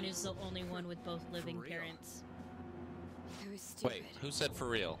 On is the only one with both living real? parents. I was stupid. Wait, who said for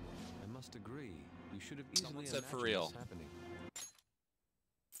real? I must agree. You should have easily Someone said for imagined real. this happening.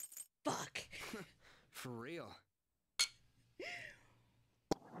 Fuck! For real.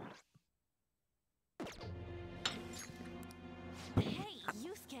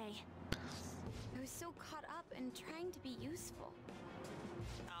 and trying to be useful.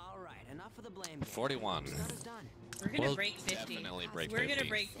 All right, enough of the blame. 41. We're gonna We'll break 50. definitely break We're 50. gonna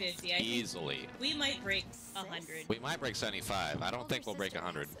break 50. I think Easily. we might break 100. We might break 75. I don't think we'll break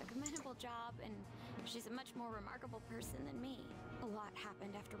 100. A commendable job, and she's a much more remarkable person than me. A lot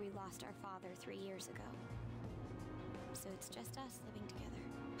happened after we lost our father 3 years ago. So it's just us living together.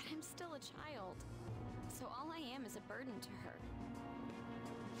 But I'm still a child. So all I am is a burden to her.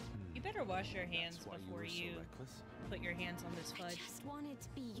 You better wash your hands before you reckless. put your hands on this I fudge. just wanted to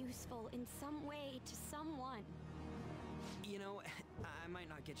be useful in some way to someone. You know, I might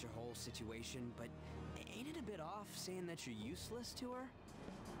not get your whole situation, but ain't it a bit off saying that you're useless to her?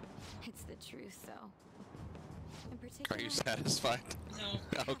 It's the truth, though. In particular, Are you satisfied? No.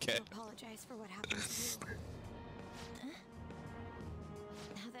 Okay. I have to apologize for what happened to you.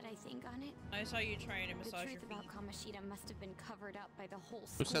 Now that I think on it, I saw you trying to the massage truth your feet. about Kamoshida must have been covered up by the whole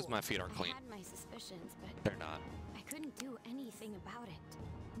school. Who says my feet aren't clean? I had my suspicions, but They're not. I couldn't do anything about it.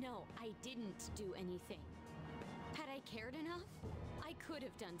 No, I didn't do anything. Had I cared enough, I could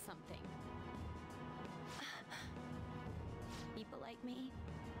have done something. People like me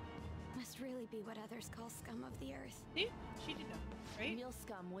must really be what others call scum of the earth. See? She did that, right? Real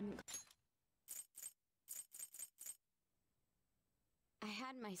scum wouldn't. I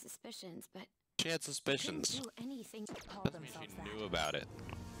had my suspicions, but She had I suspicions. couldn't do anything to call Doesn't mean themselves she that. knew about it.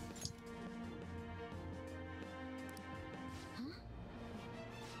 Huh?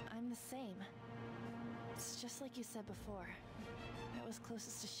 I'm the same. It's just like you said before. I was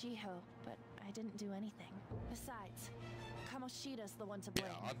closest to Shiho, but I didn't do anything. Besides, Kamoshida's the one to blame.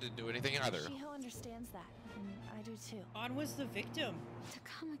 Yeah, I didn't do anything either. Shiho understands that, and I do too. On was the victim.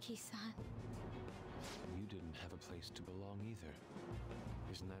 Takamaki-san. You didn't have a place to belong either.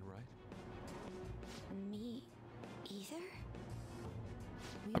 Isn't that right? Me either?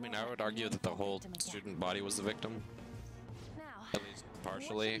 I mean, I would argue that the whole student body was the victim. Now, At least what should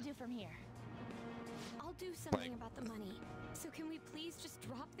partially. we do from here? I'll do something about the money. So can we please just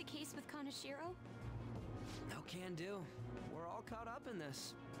drop the case with Kaneshiro? No can do. We're all caught up in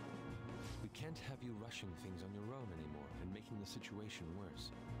this. We can't have you rushing things on your own anymore and making the situation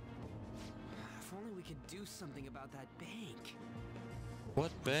worse. If only we could do something about that bank.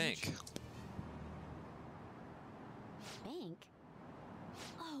 What bank? Bank?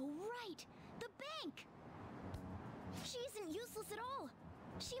 Oh, right! The bank! She isn't useless at all!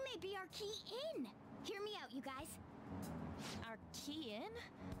 She may be our key in! Hear me out, you guys. Our key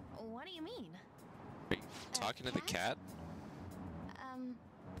in? What do you mean? Are you talking to the cat?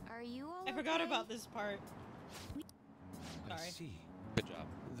 Are you all I forgot okay? about this part. I Sorry. see. Good job.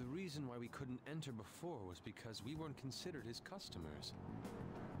 The reason why we couldn't enter before was because we weren't considered his customers.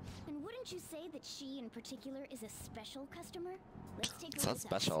 And wouldn't you say that she in particular is a special customer? Let's take a It's not look.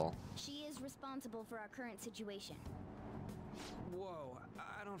 special. She is responsible for our current situation. Whoa,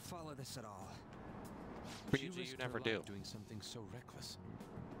 I don't follow this at all. She Ryuji, you risked never her do. life doing something so reckless.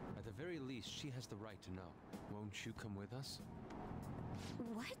 At the very least, she has the right to know. Won't you come with us?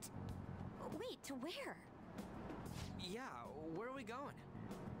 What? Wait, to where? Yeah, where are we going?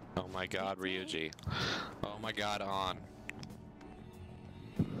 Oh my god, Ryuji. Oh my god, on.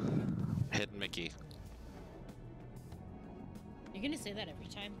 Hidden Mickey. You're gonna say that every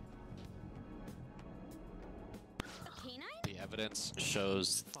time. A canine? The evidence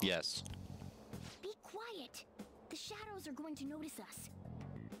shows yes. Be quiet! The shadows are going to notice us.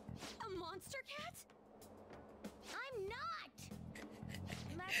 A monster cat? I'm not!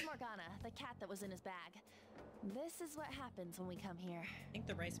 That's Morgana, the cat that was in his bag. This is what happens when we come here. I think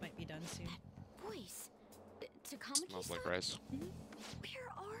the rice might be done soon. Voice. Takamaki-san? Smells like rice. Where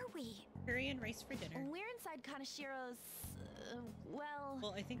are we? Curry and rice for dinner. We're inside Kaneshiro's,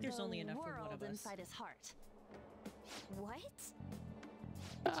 Well, I think there's the only enough for world one of us. inside his heart. What?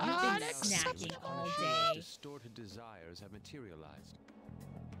 You've been snacking all day. Distorted desires have materialized.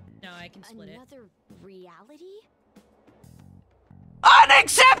 No, I can split it. Another reality?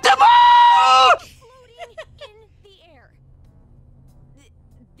 Unacceptable! Floating in the air.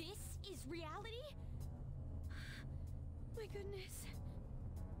 This is reality? My goodness.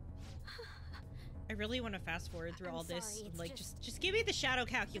 I really want to fast forward through I'm all this. sorry, it's Like, just- just give me the shadow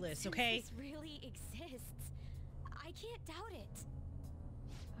calculus, Since okay? this really exists, I can't doubt it.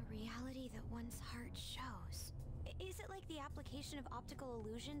 A reality that one's heart shows. Is it like the application of optical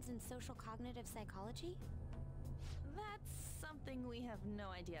illusions in social cognitive psychology? That's something we have no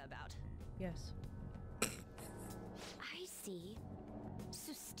idea about. Yes. I see.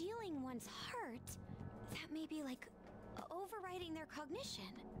 So stealing one's heart, that may be like overriding their cognition.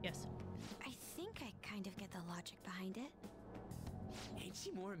 Yes. I think I kind of get the logic behind it. Ain't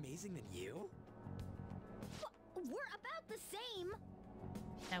she more amazing than you? We're about the same.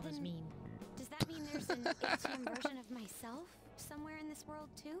 That was mean. Does that mean there's an ATM version of myself somewhere in this world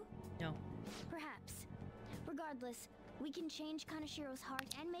too? No. Perhaps. Regardless, we can change Kaneshiro's heart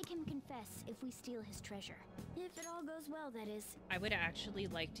and make him confess if we steal his treasure. If it all goes well, that is. I would actually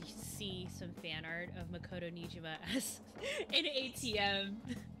like to see some fan art of Makoto Nijima as an ATM.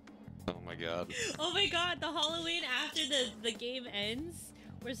 Oh my god. Oh my god, the Halloween after the game ends,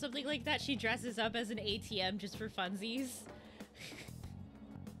 or something like that, she dresses up as an ATM just for funsies.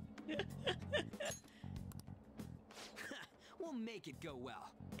 We'll make it go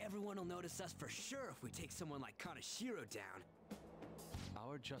well. Everyone will notice us for sure if we take someone like Kaneshiro down.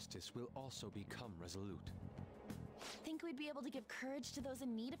 Our justice will also become resolute. Think we'd be able to give courage to those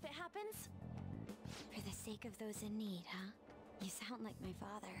in need if it happens? For the sake of those in need, huh? You sound like my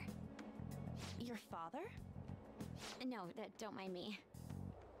father. Your father? No, don't mind me.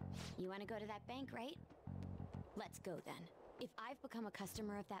 You want to go to that bank, right? Let's go then. If I've become a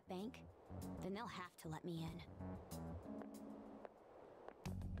customer of that bank, then they'll have to let me in.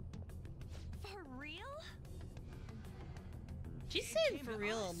 For real? She's saying for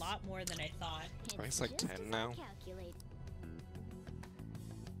real a lot more than I thought. I think it's like 10 now. Calculate.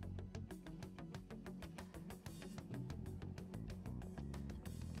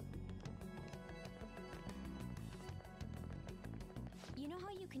 You know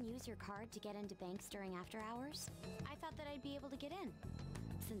how you can use your card to get into banks during after hours? I thought that I'd be able to get in,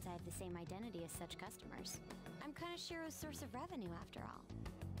 since I have the same identity as such customers. I'm Kaneshiro's source of revenue, after all.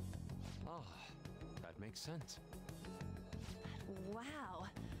 Ah, that makes sense. Wow.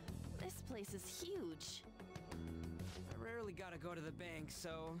 This place is huge. I rarely gotta go to the bank,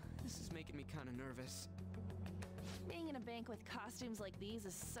 so this is making me kind of nervous. Being in a bank with costumes like these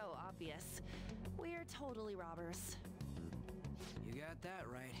is so obvious. We're totally robbers. You got that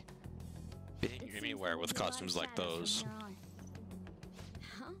right. Being anywhere with costumes like those.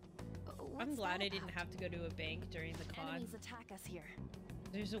 Huh? I'm glad I didn't have to go to a bank during the con. Enemies attack us here.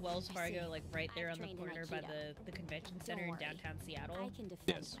 There's a Wells Fargo like right there I've on the trained in corner by Aikido. the convention center in worry. downtown Seattle. I can defend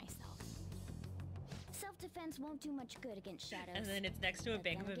Yes. myself. Self-defense won't do much good against shadows. And then it's next to a But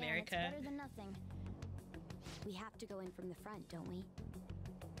Bank then of again, America. It's better than nothing. We have to go in from the front, don't we?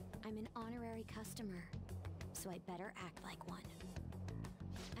 I'm an honorary customer, so I better act like one.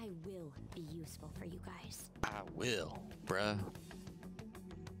 I will be useful for you guys. I will, bruh.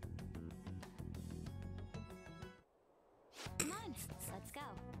 Come on, let's go.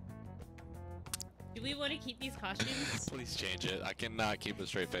 Do we want to keep these costumes? Please change it. I cannot keep a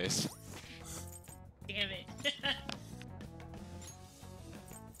straight face. Damn it.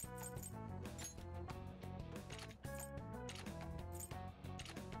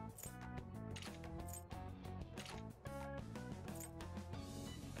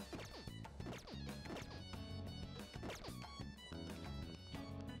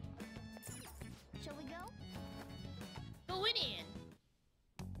 Shall we go? Going in.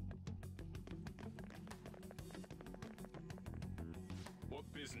 What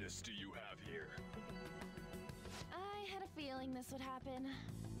business do you have here? I had a feeling this would happen.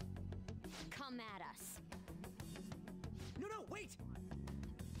 Come at us. No, wait!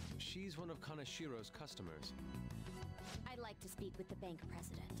 She's one of Kaneshiro's customers. I'd like to speak with the bank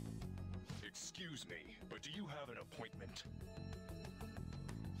president. Excuse me, but do you have an appointment?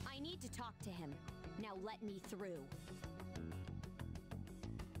 I need to talk to him. Now let me through.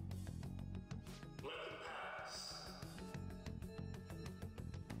 Let them pass.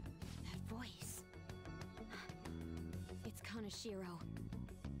 That voice. It's Kaneshiro.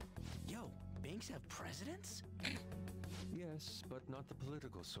 Yo, banks have presidents? Yes, but not the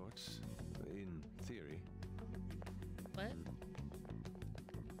political sorts. In theory. What?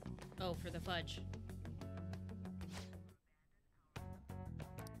 Oh, for the fudge.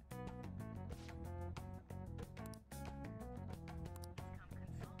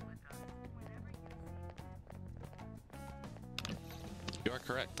 You are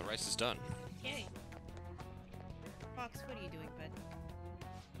correct. The rice is done. Yay. Fox, what are you doing, bud?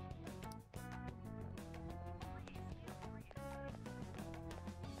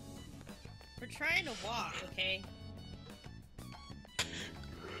 We're trying to walk, okay?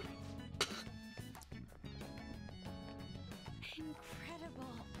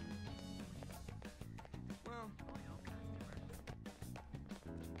 Incredible. Well,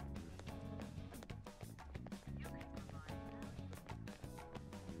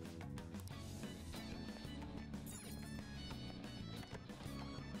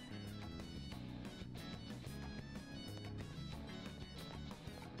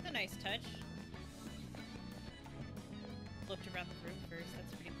 It's a nice touch. Looked around the room first,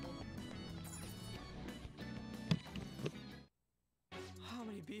 that's pretty cool.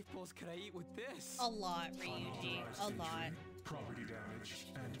 animals could I eat with this? A lot, Ryuji. A lot. Property damage,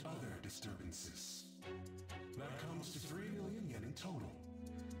 and other disturbances. That comes to 3 million yen in total.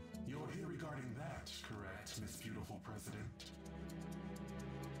 You're here regarding that, correct, Miss Beautiful President?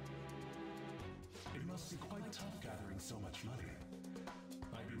 It must be quite tough gathering so much money.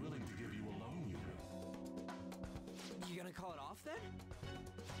 I'd be willing to give you a loan, you know. You gonna call it off then?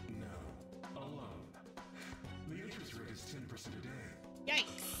 No, a loan. The interest rate is 10% a day.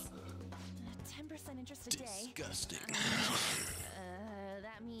 Yikes. 10% interest a day. Disgusting.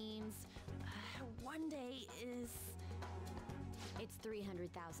 That means 1 day is... It's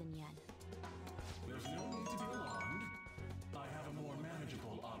 300,000 yen. There's no need to be alarmed. I have a more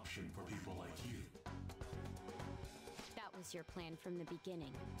manageable option for people like you. That was your plan from the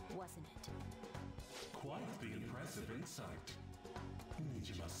beginning, wasn't it? Quite the impressive insight,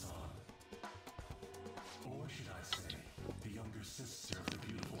 Nijima-san. Or should I say, the younger sister of the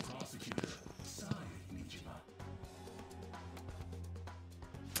beautiful prosecutor, Sai Nijima.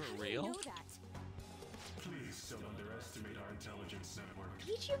 For I real? know that. Please don't underestimate our intelligence network.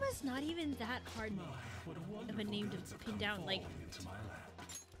 Ichiba's not even that hard What of a name to pin down. Like, into my lap.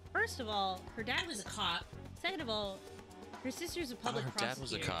 first of all, her dad was a cop. Second of all, her sister's a public Her prosecutor. dad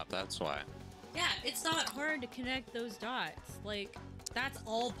was a cop, that's why. Yeah, it's not hard to connect those dots. Like, that's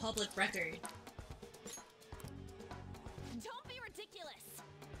all public record. Don't be ridiculous.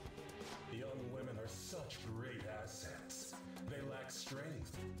 Young women are such great assets. They lack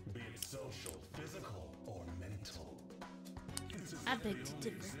strength, be it social, physical, or mental. It's as I if they beg to only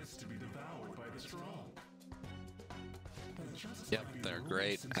differ. exist to be devoured by the strong. And just Yep, like the they're rules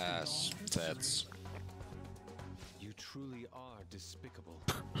great since the ass dawn of sets. You truly are despicable.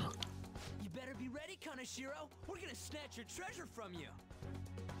 You better be ready, Kaneshiro. We're gonna snatch your treasure from you.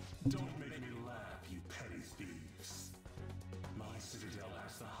 Don't make me laugh, you petty thieves. My citadel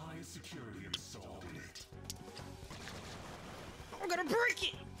has the highest security installed in it. I'm gonna break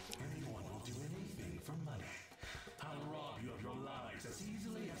it! Anyone will do anything for money. I'll rob you of your lives as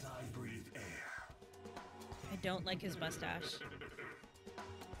easily as I breathe air. I don't like his mustache.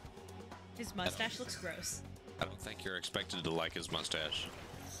 His mustache looks gross. I don't think you're expected to like his mustache.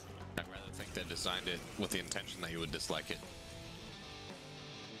 I'd rather think they designed it with the intention that you would dislike it.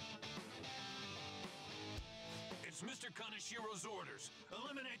 It's Mr. Kaneshiro's orders.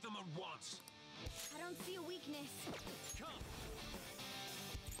 Eliminate them at once. I don't see a weakness. Come.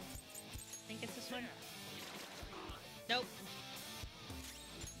 I think it's this one. Nope.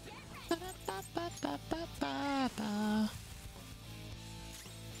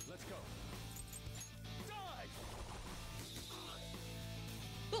 Let's go. Dive!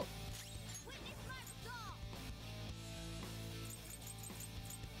 Cool. Witness my resolve.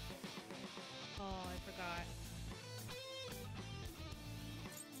 Oh, I forgot.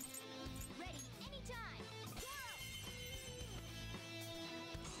 Ready anytime. Go!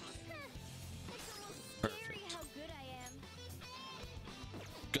 It's almost scary how good I am.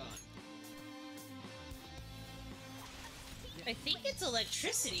 Gun. I think it's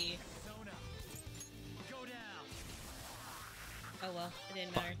electricity. Zona. Go down. Oh well, it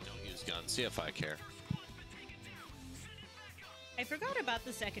didn't matter. Don't use gun. See if I care. I forgot about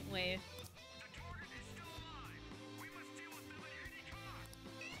the second wave.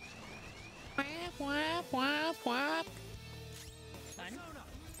 Fun. Zona.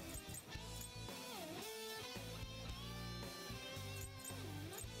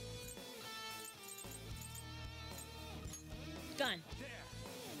 Gun. There.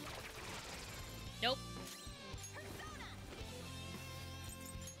 Nope.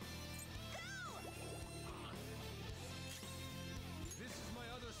 This is my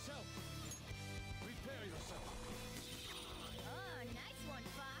other self. Prepare yourself. Oh, nice one,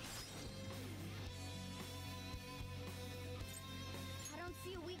 Fox. I don't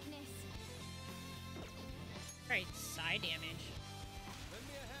see a weakness. Right, side damage. Lend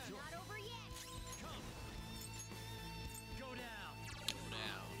me a hand. Not over yet. Come. Go down.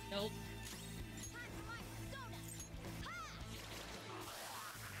 Nope. Time for my persona. Ha!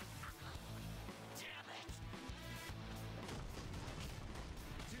 Damn it.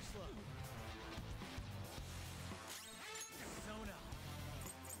 Too slow. Zona.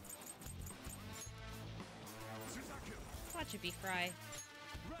 Suzaku. Watch it be Fry.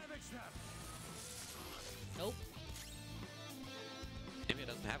 Ravage them. Nope. Maybe it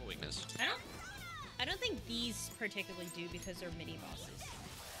doesn't have a weakness. I don't think these particularly do because they're mini bosses.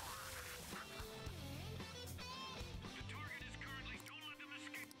 The target is currently. Don't let them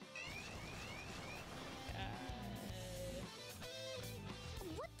escape.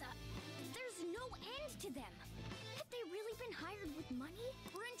 What the? There's no end to them. Have they really been hired with money?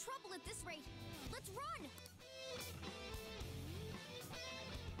 We're in trouble. full at this rate. Let's run!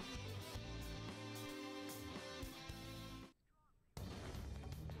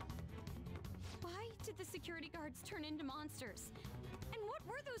 Why did the security guards turn into monsters? And what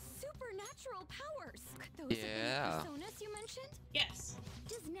were those supernatural powers? Could those have been personas you mentioned? Yes.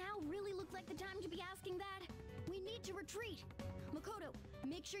 Does now really look like the time to be asking that? We need to retreat. Makoto,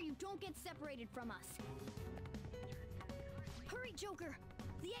 make sure you don't get separated from us. Hurry, Joker!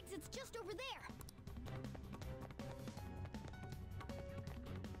 The exit's just over there!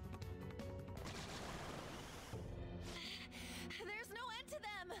 There's no end to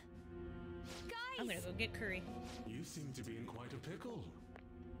them! Guys! I'm gonna go get Curry. You seem to be in quite a pickle.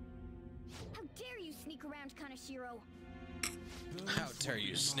 How dare you sneak around, Kaneshiro? How dare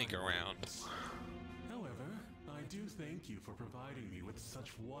you sneak around? However, I do thank you for providing me with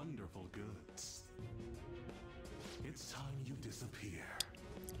such wonderful goods. It's time you disappear.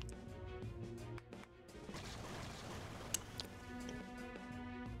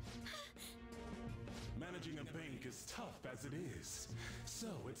 Managing a bank is tough as it is, so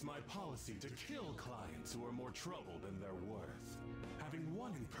it's my policy to kill clients who are more trouble than they're worth. Having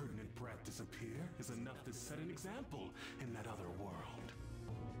one impertinent brat disappear is enough to set an example in that other world.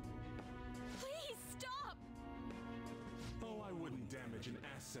 Please stop! Oh, I wouldn't damage an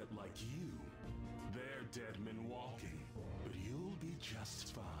asset like you. They're dead men walking, but you'll be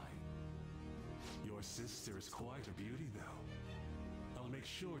just fine. Your sister is quite a beauty, though. I'll make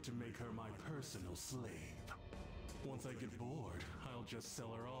sure to make her my personal slave. Once I get bored, I'll just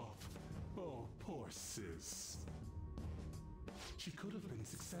sell her off. Oh, poor sis. She could have been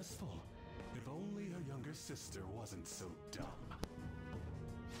successful, if only her younger sister wasn't so dumb.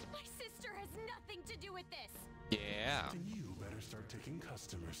 My sister has nothing to do with this! Yeah. Then you better start taking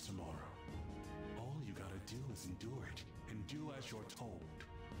customers tomorrow. All you gotta do is endure it, and do as you're told.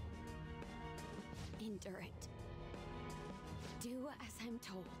 Endure it. Do as I'm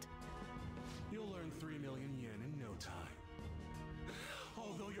told. You'll earn 3 million yen in no time.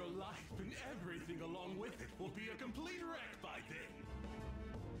 Although your life and everything along with it will be a complete wreck by then.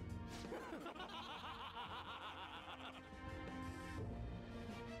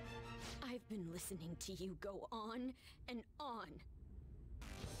 I've been listening to you go on and on.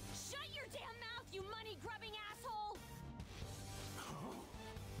 Shut your damn mouth, you money-grubbing asshole!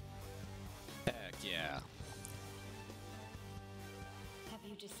 Heck yeah. Have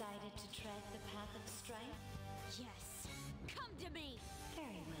you decided to tread the path of strife? Yes. Come to me!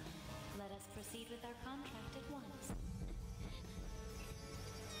 Very well. Let us proceed with our contract at once.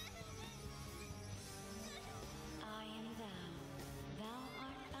 I am thou. Thou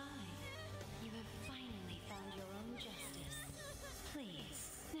art I. You have finally found your own justice. Please,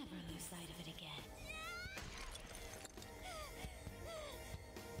 never lose sight of it again.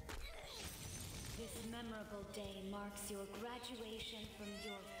 This memorable day marks your graduation from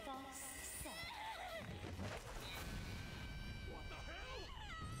your false self. What the hell?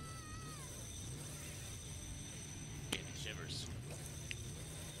 Getting shivers.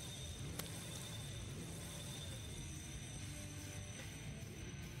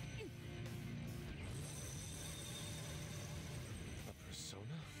 A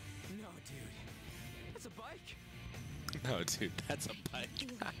persona? No, dude. That's a bike. No, dude, that's a bike.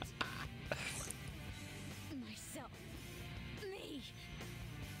 Myself. Me.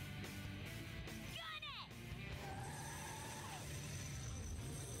 Got it!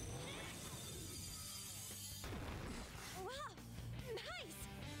 Wow! Nice!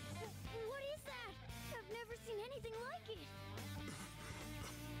 What is that? I've never seen anything like it.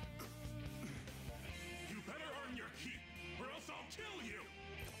 You better earn your keep, or else I'll kill you!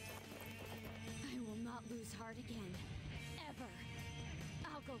 I will not lose heart again. Ever.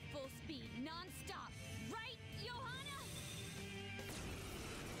 I'll go full speed, non-stop. Right, Johanna?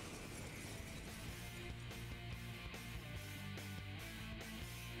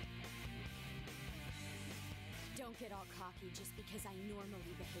 Don't get all cocky just because I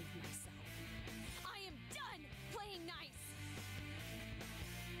normally behave myself. I am done playing nice.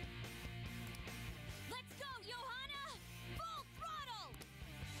 Let's go, Johanna! Full throttle!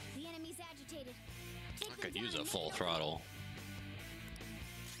 The enemy's agitated. Take I them could down use a and full make it throttle.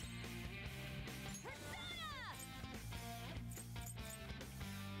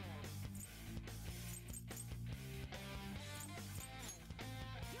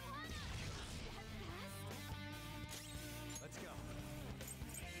 Let's go.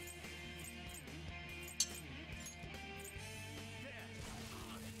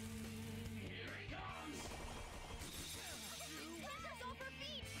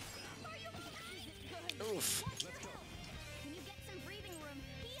 Oof. Let's go. When you get some breathing room,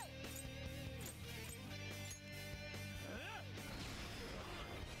 heal.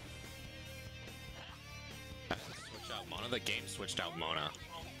 One of the games switched out Mona.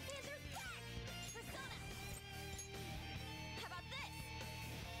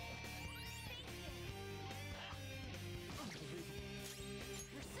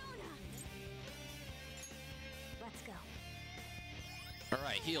 Let's go.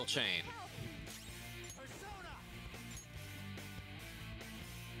 Alright, heal chain.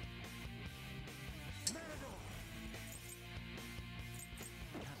 The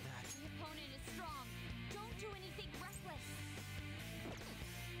opponent is strong. Don't do anything reckless.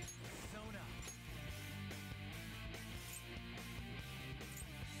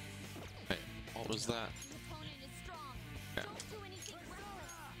 Hey, what was that? The opponent is strong. Yeah. Don't do anything reckless.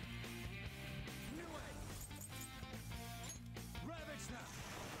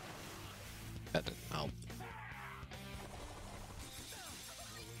 That didn't help.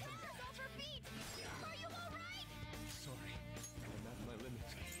 Are you alright? Sorry, I'm at my limit.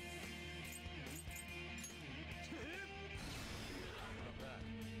 Not bad.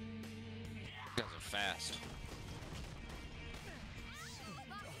 You guys are fast.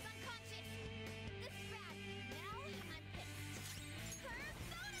 Boss is unconscious. This is bad. Now I'm pissed.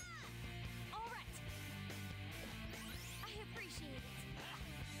 Persona! Alright. I appreciate it.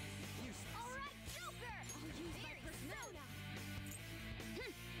 Alright, Joker! I'll use my persona.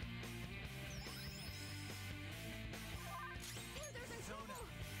 Panther's in trouble!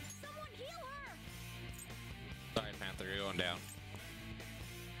 Someone heal her! Sorry, Panther, you're going down.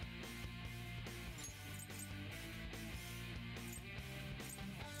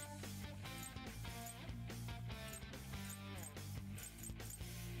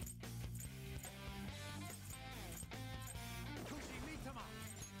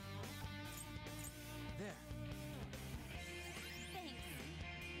 There. Thanks.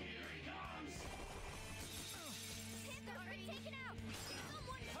 Here he comes! Panther's been taken out!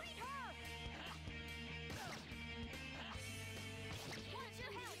 Someone treat her! Watch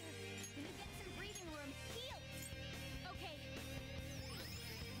your health! When you get some breathing room, heal! Okay.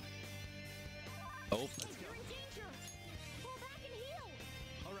 Oh. You're in danger! Pull back and heal!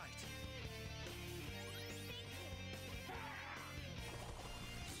 All right.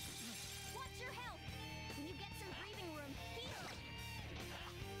 Watch your health! When you get some breathing room, heal!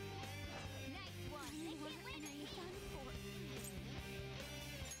 Nice one! They can't land a done for.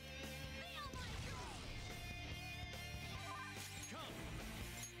 Be on my toes! Come.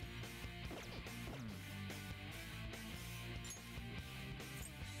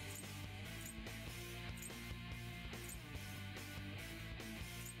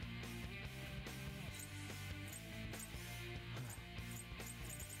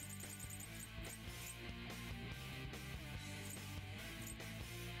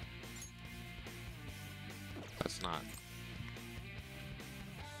 That's not.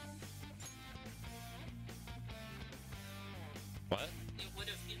 What? It would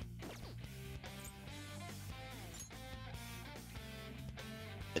have been.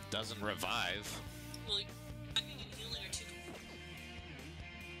 It doesn't revive. Well, timing and healing are two.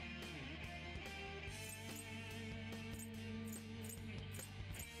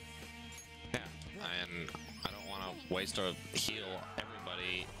 Yeah, and I don't want to waste a heal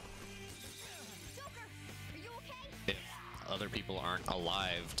everybody Joker! Are you okay? if other people aren't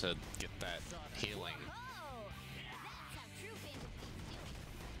alive to get that healing. Whoa! That's how true Phantom Thieves do it!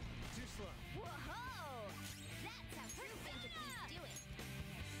 Too slow. Whoa! That's how true Phantom Thieves do it!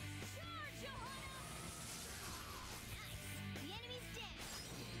 Charge, Johanna! Nice! The enemy's dead!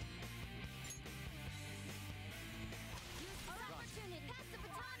 Use our opportunity! Pass the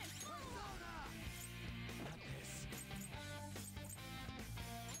baton and Not this.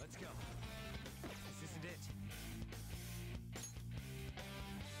 Let's go. This isn't it.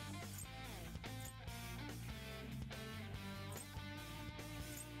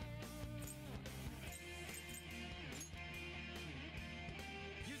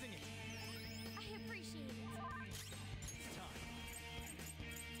 Using it. I appreciate it! It's time.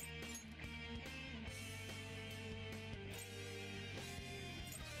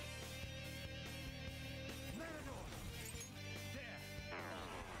 Marador. There.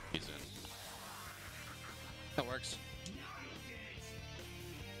 He's in. That works.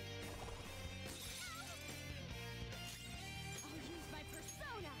 I'll use my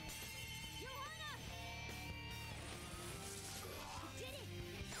persona! Johanna! I did it!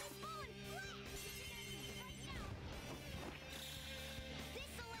 I'm falling flat! Right now!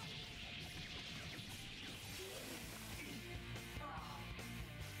 This'll it!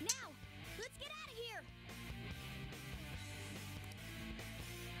 Now! Let's get out of here!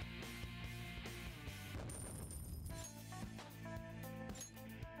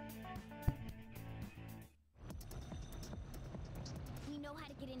 know how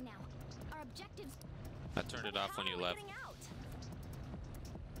to get in now. Our objectives. I turned it off when you left.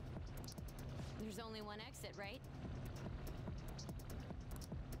 There's only one exit, right?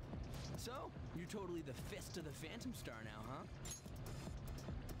 So, you're totally the fist of the Phantom Star now, huh?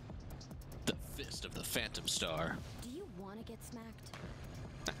 The fist of the Phantom Star. Do you want to get smacked?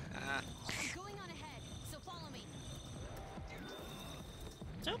 I'm going on ahead, so follow me.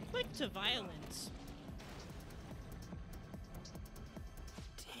 Don't click to violence.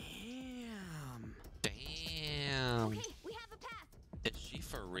 Damn. Okay, we have a path. Is she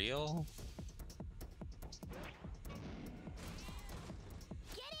for real?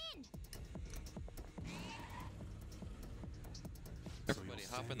 Get in. Everybody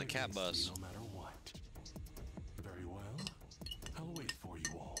hop in the cat bus. No matter what. Very well. I'll wait for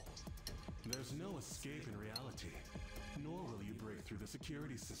you all. There's no escape in reality, nor will you break through the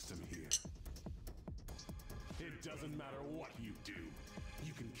security system here. It doesn't matter what you do.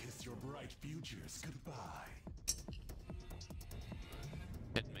 You can kiss your bright futures goodbye.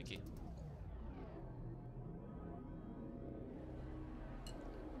 Hit Mickey.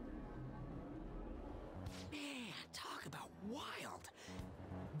 Man, talk about wild.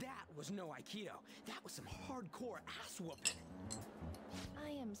 That was no Aikido. That was some hardcore ass whooping. I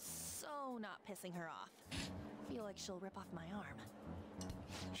am so not pissing her off. Feel like she'll rip off my arm.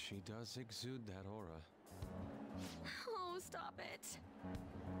 She does exude that aura. Oh, stop it.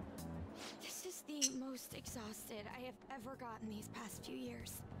 This is the most exhausted I have ever gotten these past few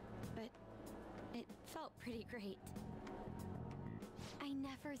years. But it felt pretty great. I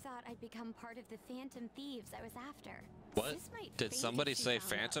never thought I'd become part of the Phantom Thieves I was after. What? This might Did fade somebody if she say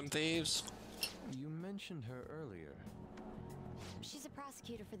found Phantom out. Thieves? You mentioned her earlier. She's a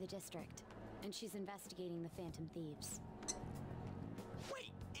prosecutor for the district, and she's investigating the Phantom Thieves.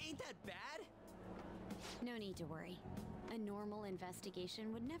 Wait, ain't that bad? No need to worry. A normal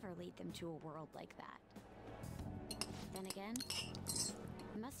investigation would never lead them to a world like that. Then again,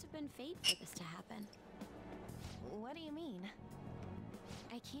 it must have been fate for this to happen. What do you mean?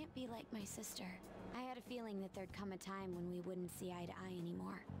 I can't be like my sister. I had a feeling that there'd come a time when we wouldn't see eye to eye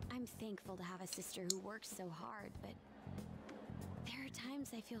anymore. I'm thankful to have a sister who works so hard, but there are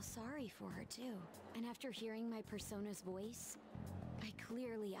times I feel sorry for her too. And after hearing my persona's voice, I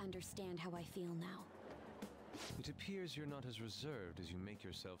clearly understand how I feel now. It appears you're not as reserved as you make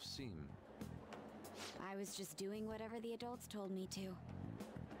yourself seem. I was just doing whatever the adults told me to.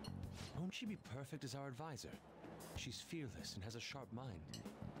 Won't she be perfect as our advisor? She's fearless and has a sharp mind.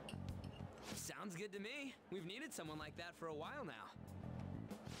 Sounds good to me. We've needed someone like that for a while now.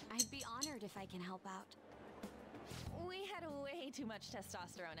 I'd be honored if I can help out. We had way too much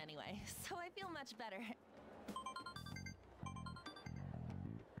testosterone anyway, so I feel much better.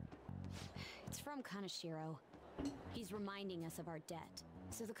 It's from Kaneshiro. He's reminding us of our debt.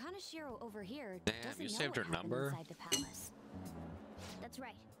 So the Kaneshiro over here doesn't you know saved what her happened number? inside the palace. That's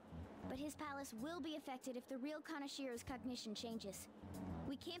right. But his palace will be affected if the real Kaneshiro's cognition changes.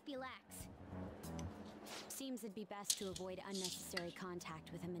 We can't be lax. Seems it'd be best to avoid unnecessary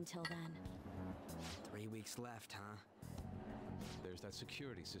contact with him until then. 3 weeks left, huh? There's that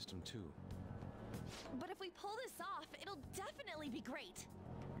security system too. But if we pull this off, it'll definitely be great.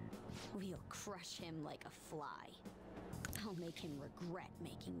 We'll crush him like a fly. I'll make him regret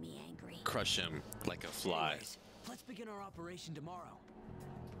making me angry. Crush him like a fly. Anyways, let's begin our operation tomorrow.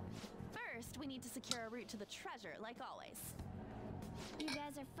 First, we need to secure a route to the treasure, like always. You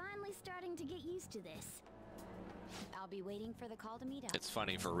guys are finally starting to get used to this. I'll be waiting for the call to meet up. It's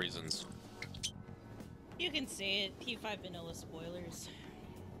funny for reasons. You can say it. P5 vanilla spoilers.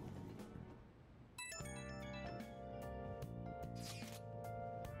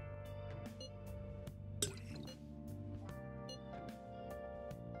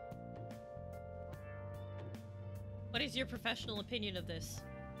 What is your professional opinion of this?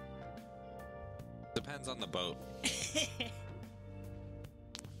 Depends on the boat.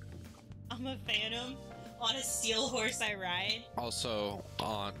 I'm a phantom. On a steel horse I ride. Also,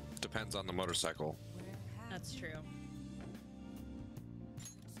 depends on the motorcycle. That's true.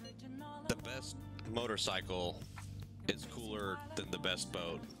 The best motorcycle is cooler than the best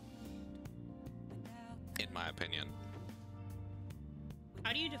boat, in my opinion.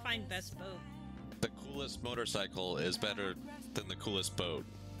 How do you define best boat? The coolest motorcycle is better than the coolest boat.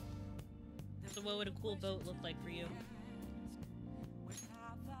 So what would a cool boat look like for you?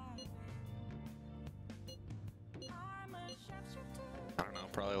 I don't know,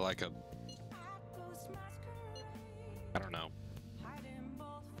 probably like a... I don't know.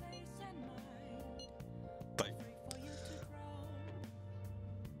 Like...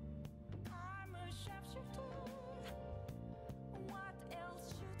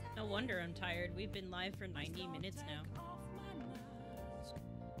 No wonder I'm tired. We've been live for 90 minutes now.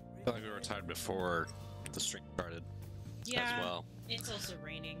 I feel like we were tired before the stream started Yeah, as well. it's also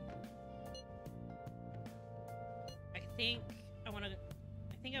raining. I think I want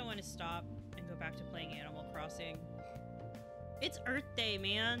to stop and go back to playing Animal Crossing. It's Earth Day,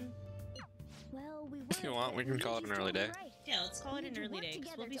 man. Well, we If you want, we can call it an early day. Yeah, let's call it an early day,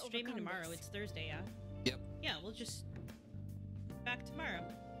 because we'll be streaming tomorrow. It's Thursday, yeah? Yep. Yeah, we'll just... back tomorrow.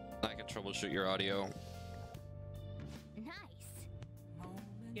 I can troubleshoot your audio. Nice.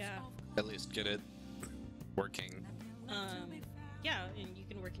 Yeah. At least get it working. Yeah, and you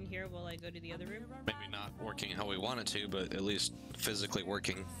can work in here while I go to the other room. Maybe not working how we want it to, but at least physically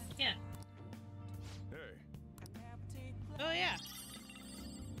working. Yeah. Hey. Oh, yeah.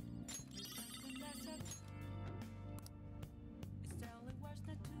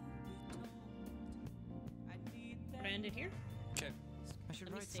 Wanna end it here? Okay. I should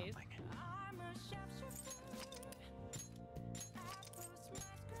Let me write save. something.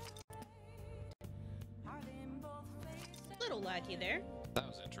 Little laggy there. That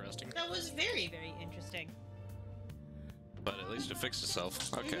was interesting. That was very, very interesting. But at least it fixed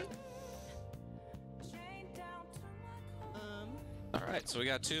itself. Okay. Alright, so we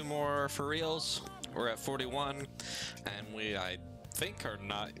got 2 more for reals. We're at 41, and I think are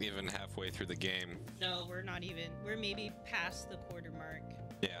not even halfway through the game. No, we're not even. We're maybe past the quarter mark.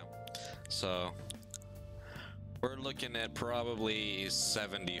 Yeah. So we're looking at probably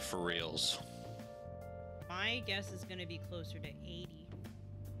 70 for reals. My guess is going to be closer to 80.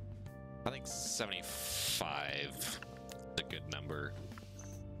 I think 75 is a good number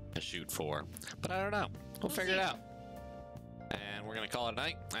to shoot for. But I don't know. We'll figure it out. And we're going to call it a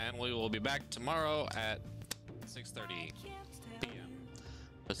night, and we will be back tomorrow at 6:30 p.m.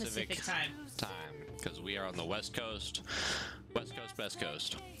 Pacific time. Because we are on the West Coast. West Coast, best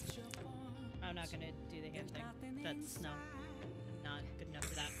coast. I'm not going to do the hand thing. That's, no. I'm not good enough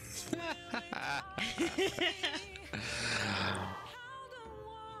for that.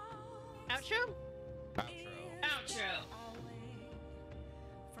 Outro? Outro.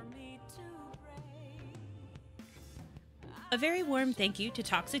 A very warm thank you to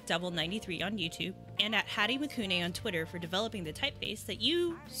Toxic Devil 93 on YouTube and at Hattie Makune on Twitter for developing the typeface that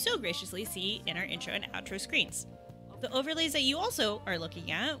you so graciously see in our intro and outro screens. The overlays that you also are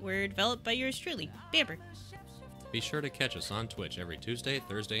looking at were developed by yours truly, Bamber. Be sure to catch us on Twitch every Tuesday,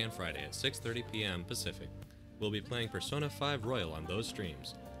 Thursday, and Friday at 6:30 p.m. Pacific. We'll be playing Persona 5 Royal on those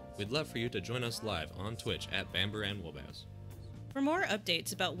streams. We'd love for you to join us live on Twitch at Bamber and Wolbaz. For more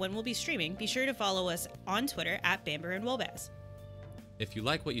updates about when we'll be streaming, be sure to follow us on Twitter at Bamber and Wolbaz. If you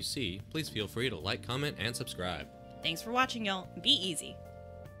like what you see, please feel free to like, comment, and subscribe. Thanks for watching, y'all. Be easy.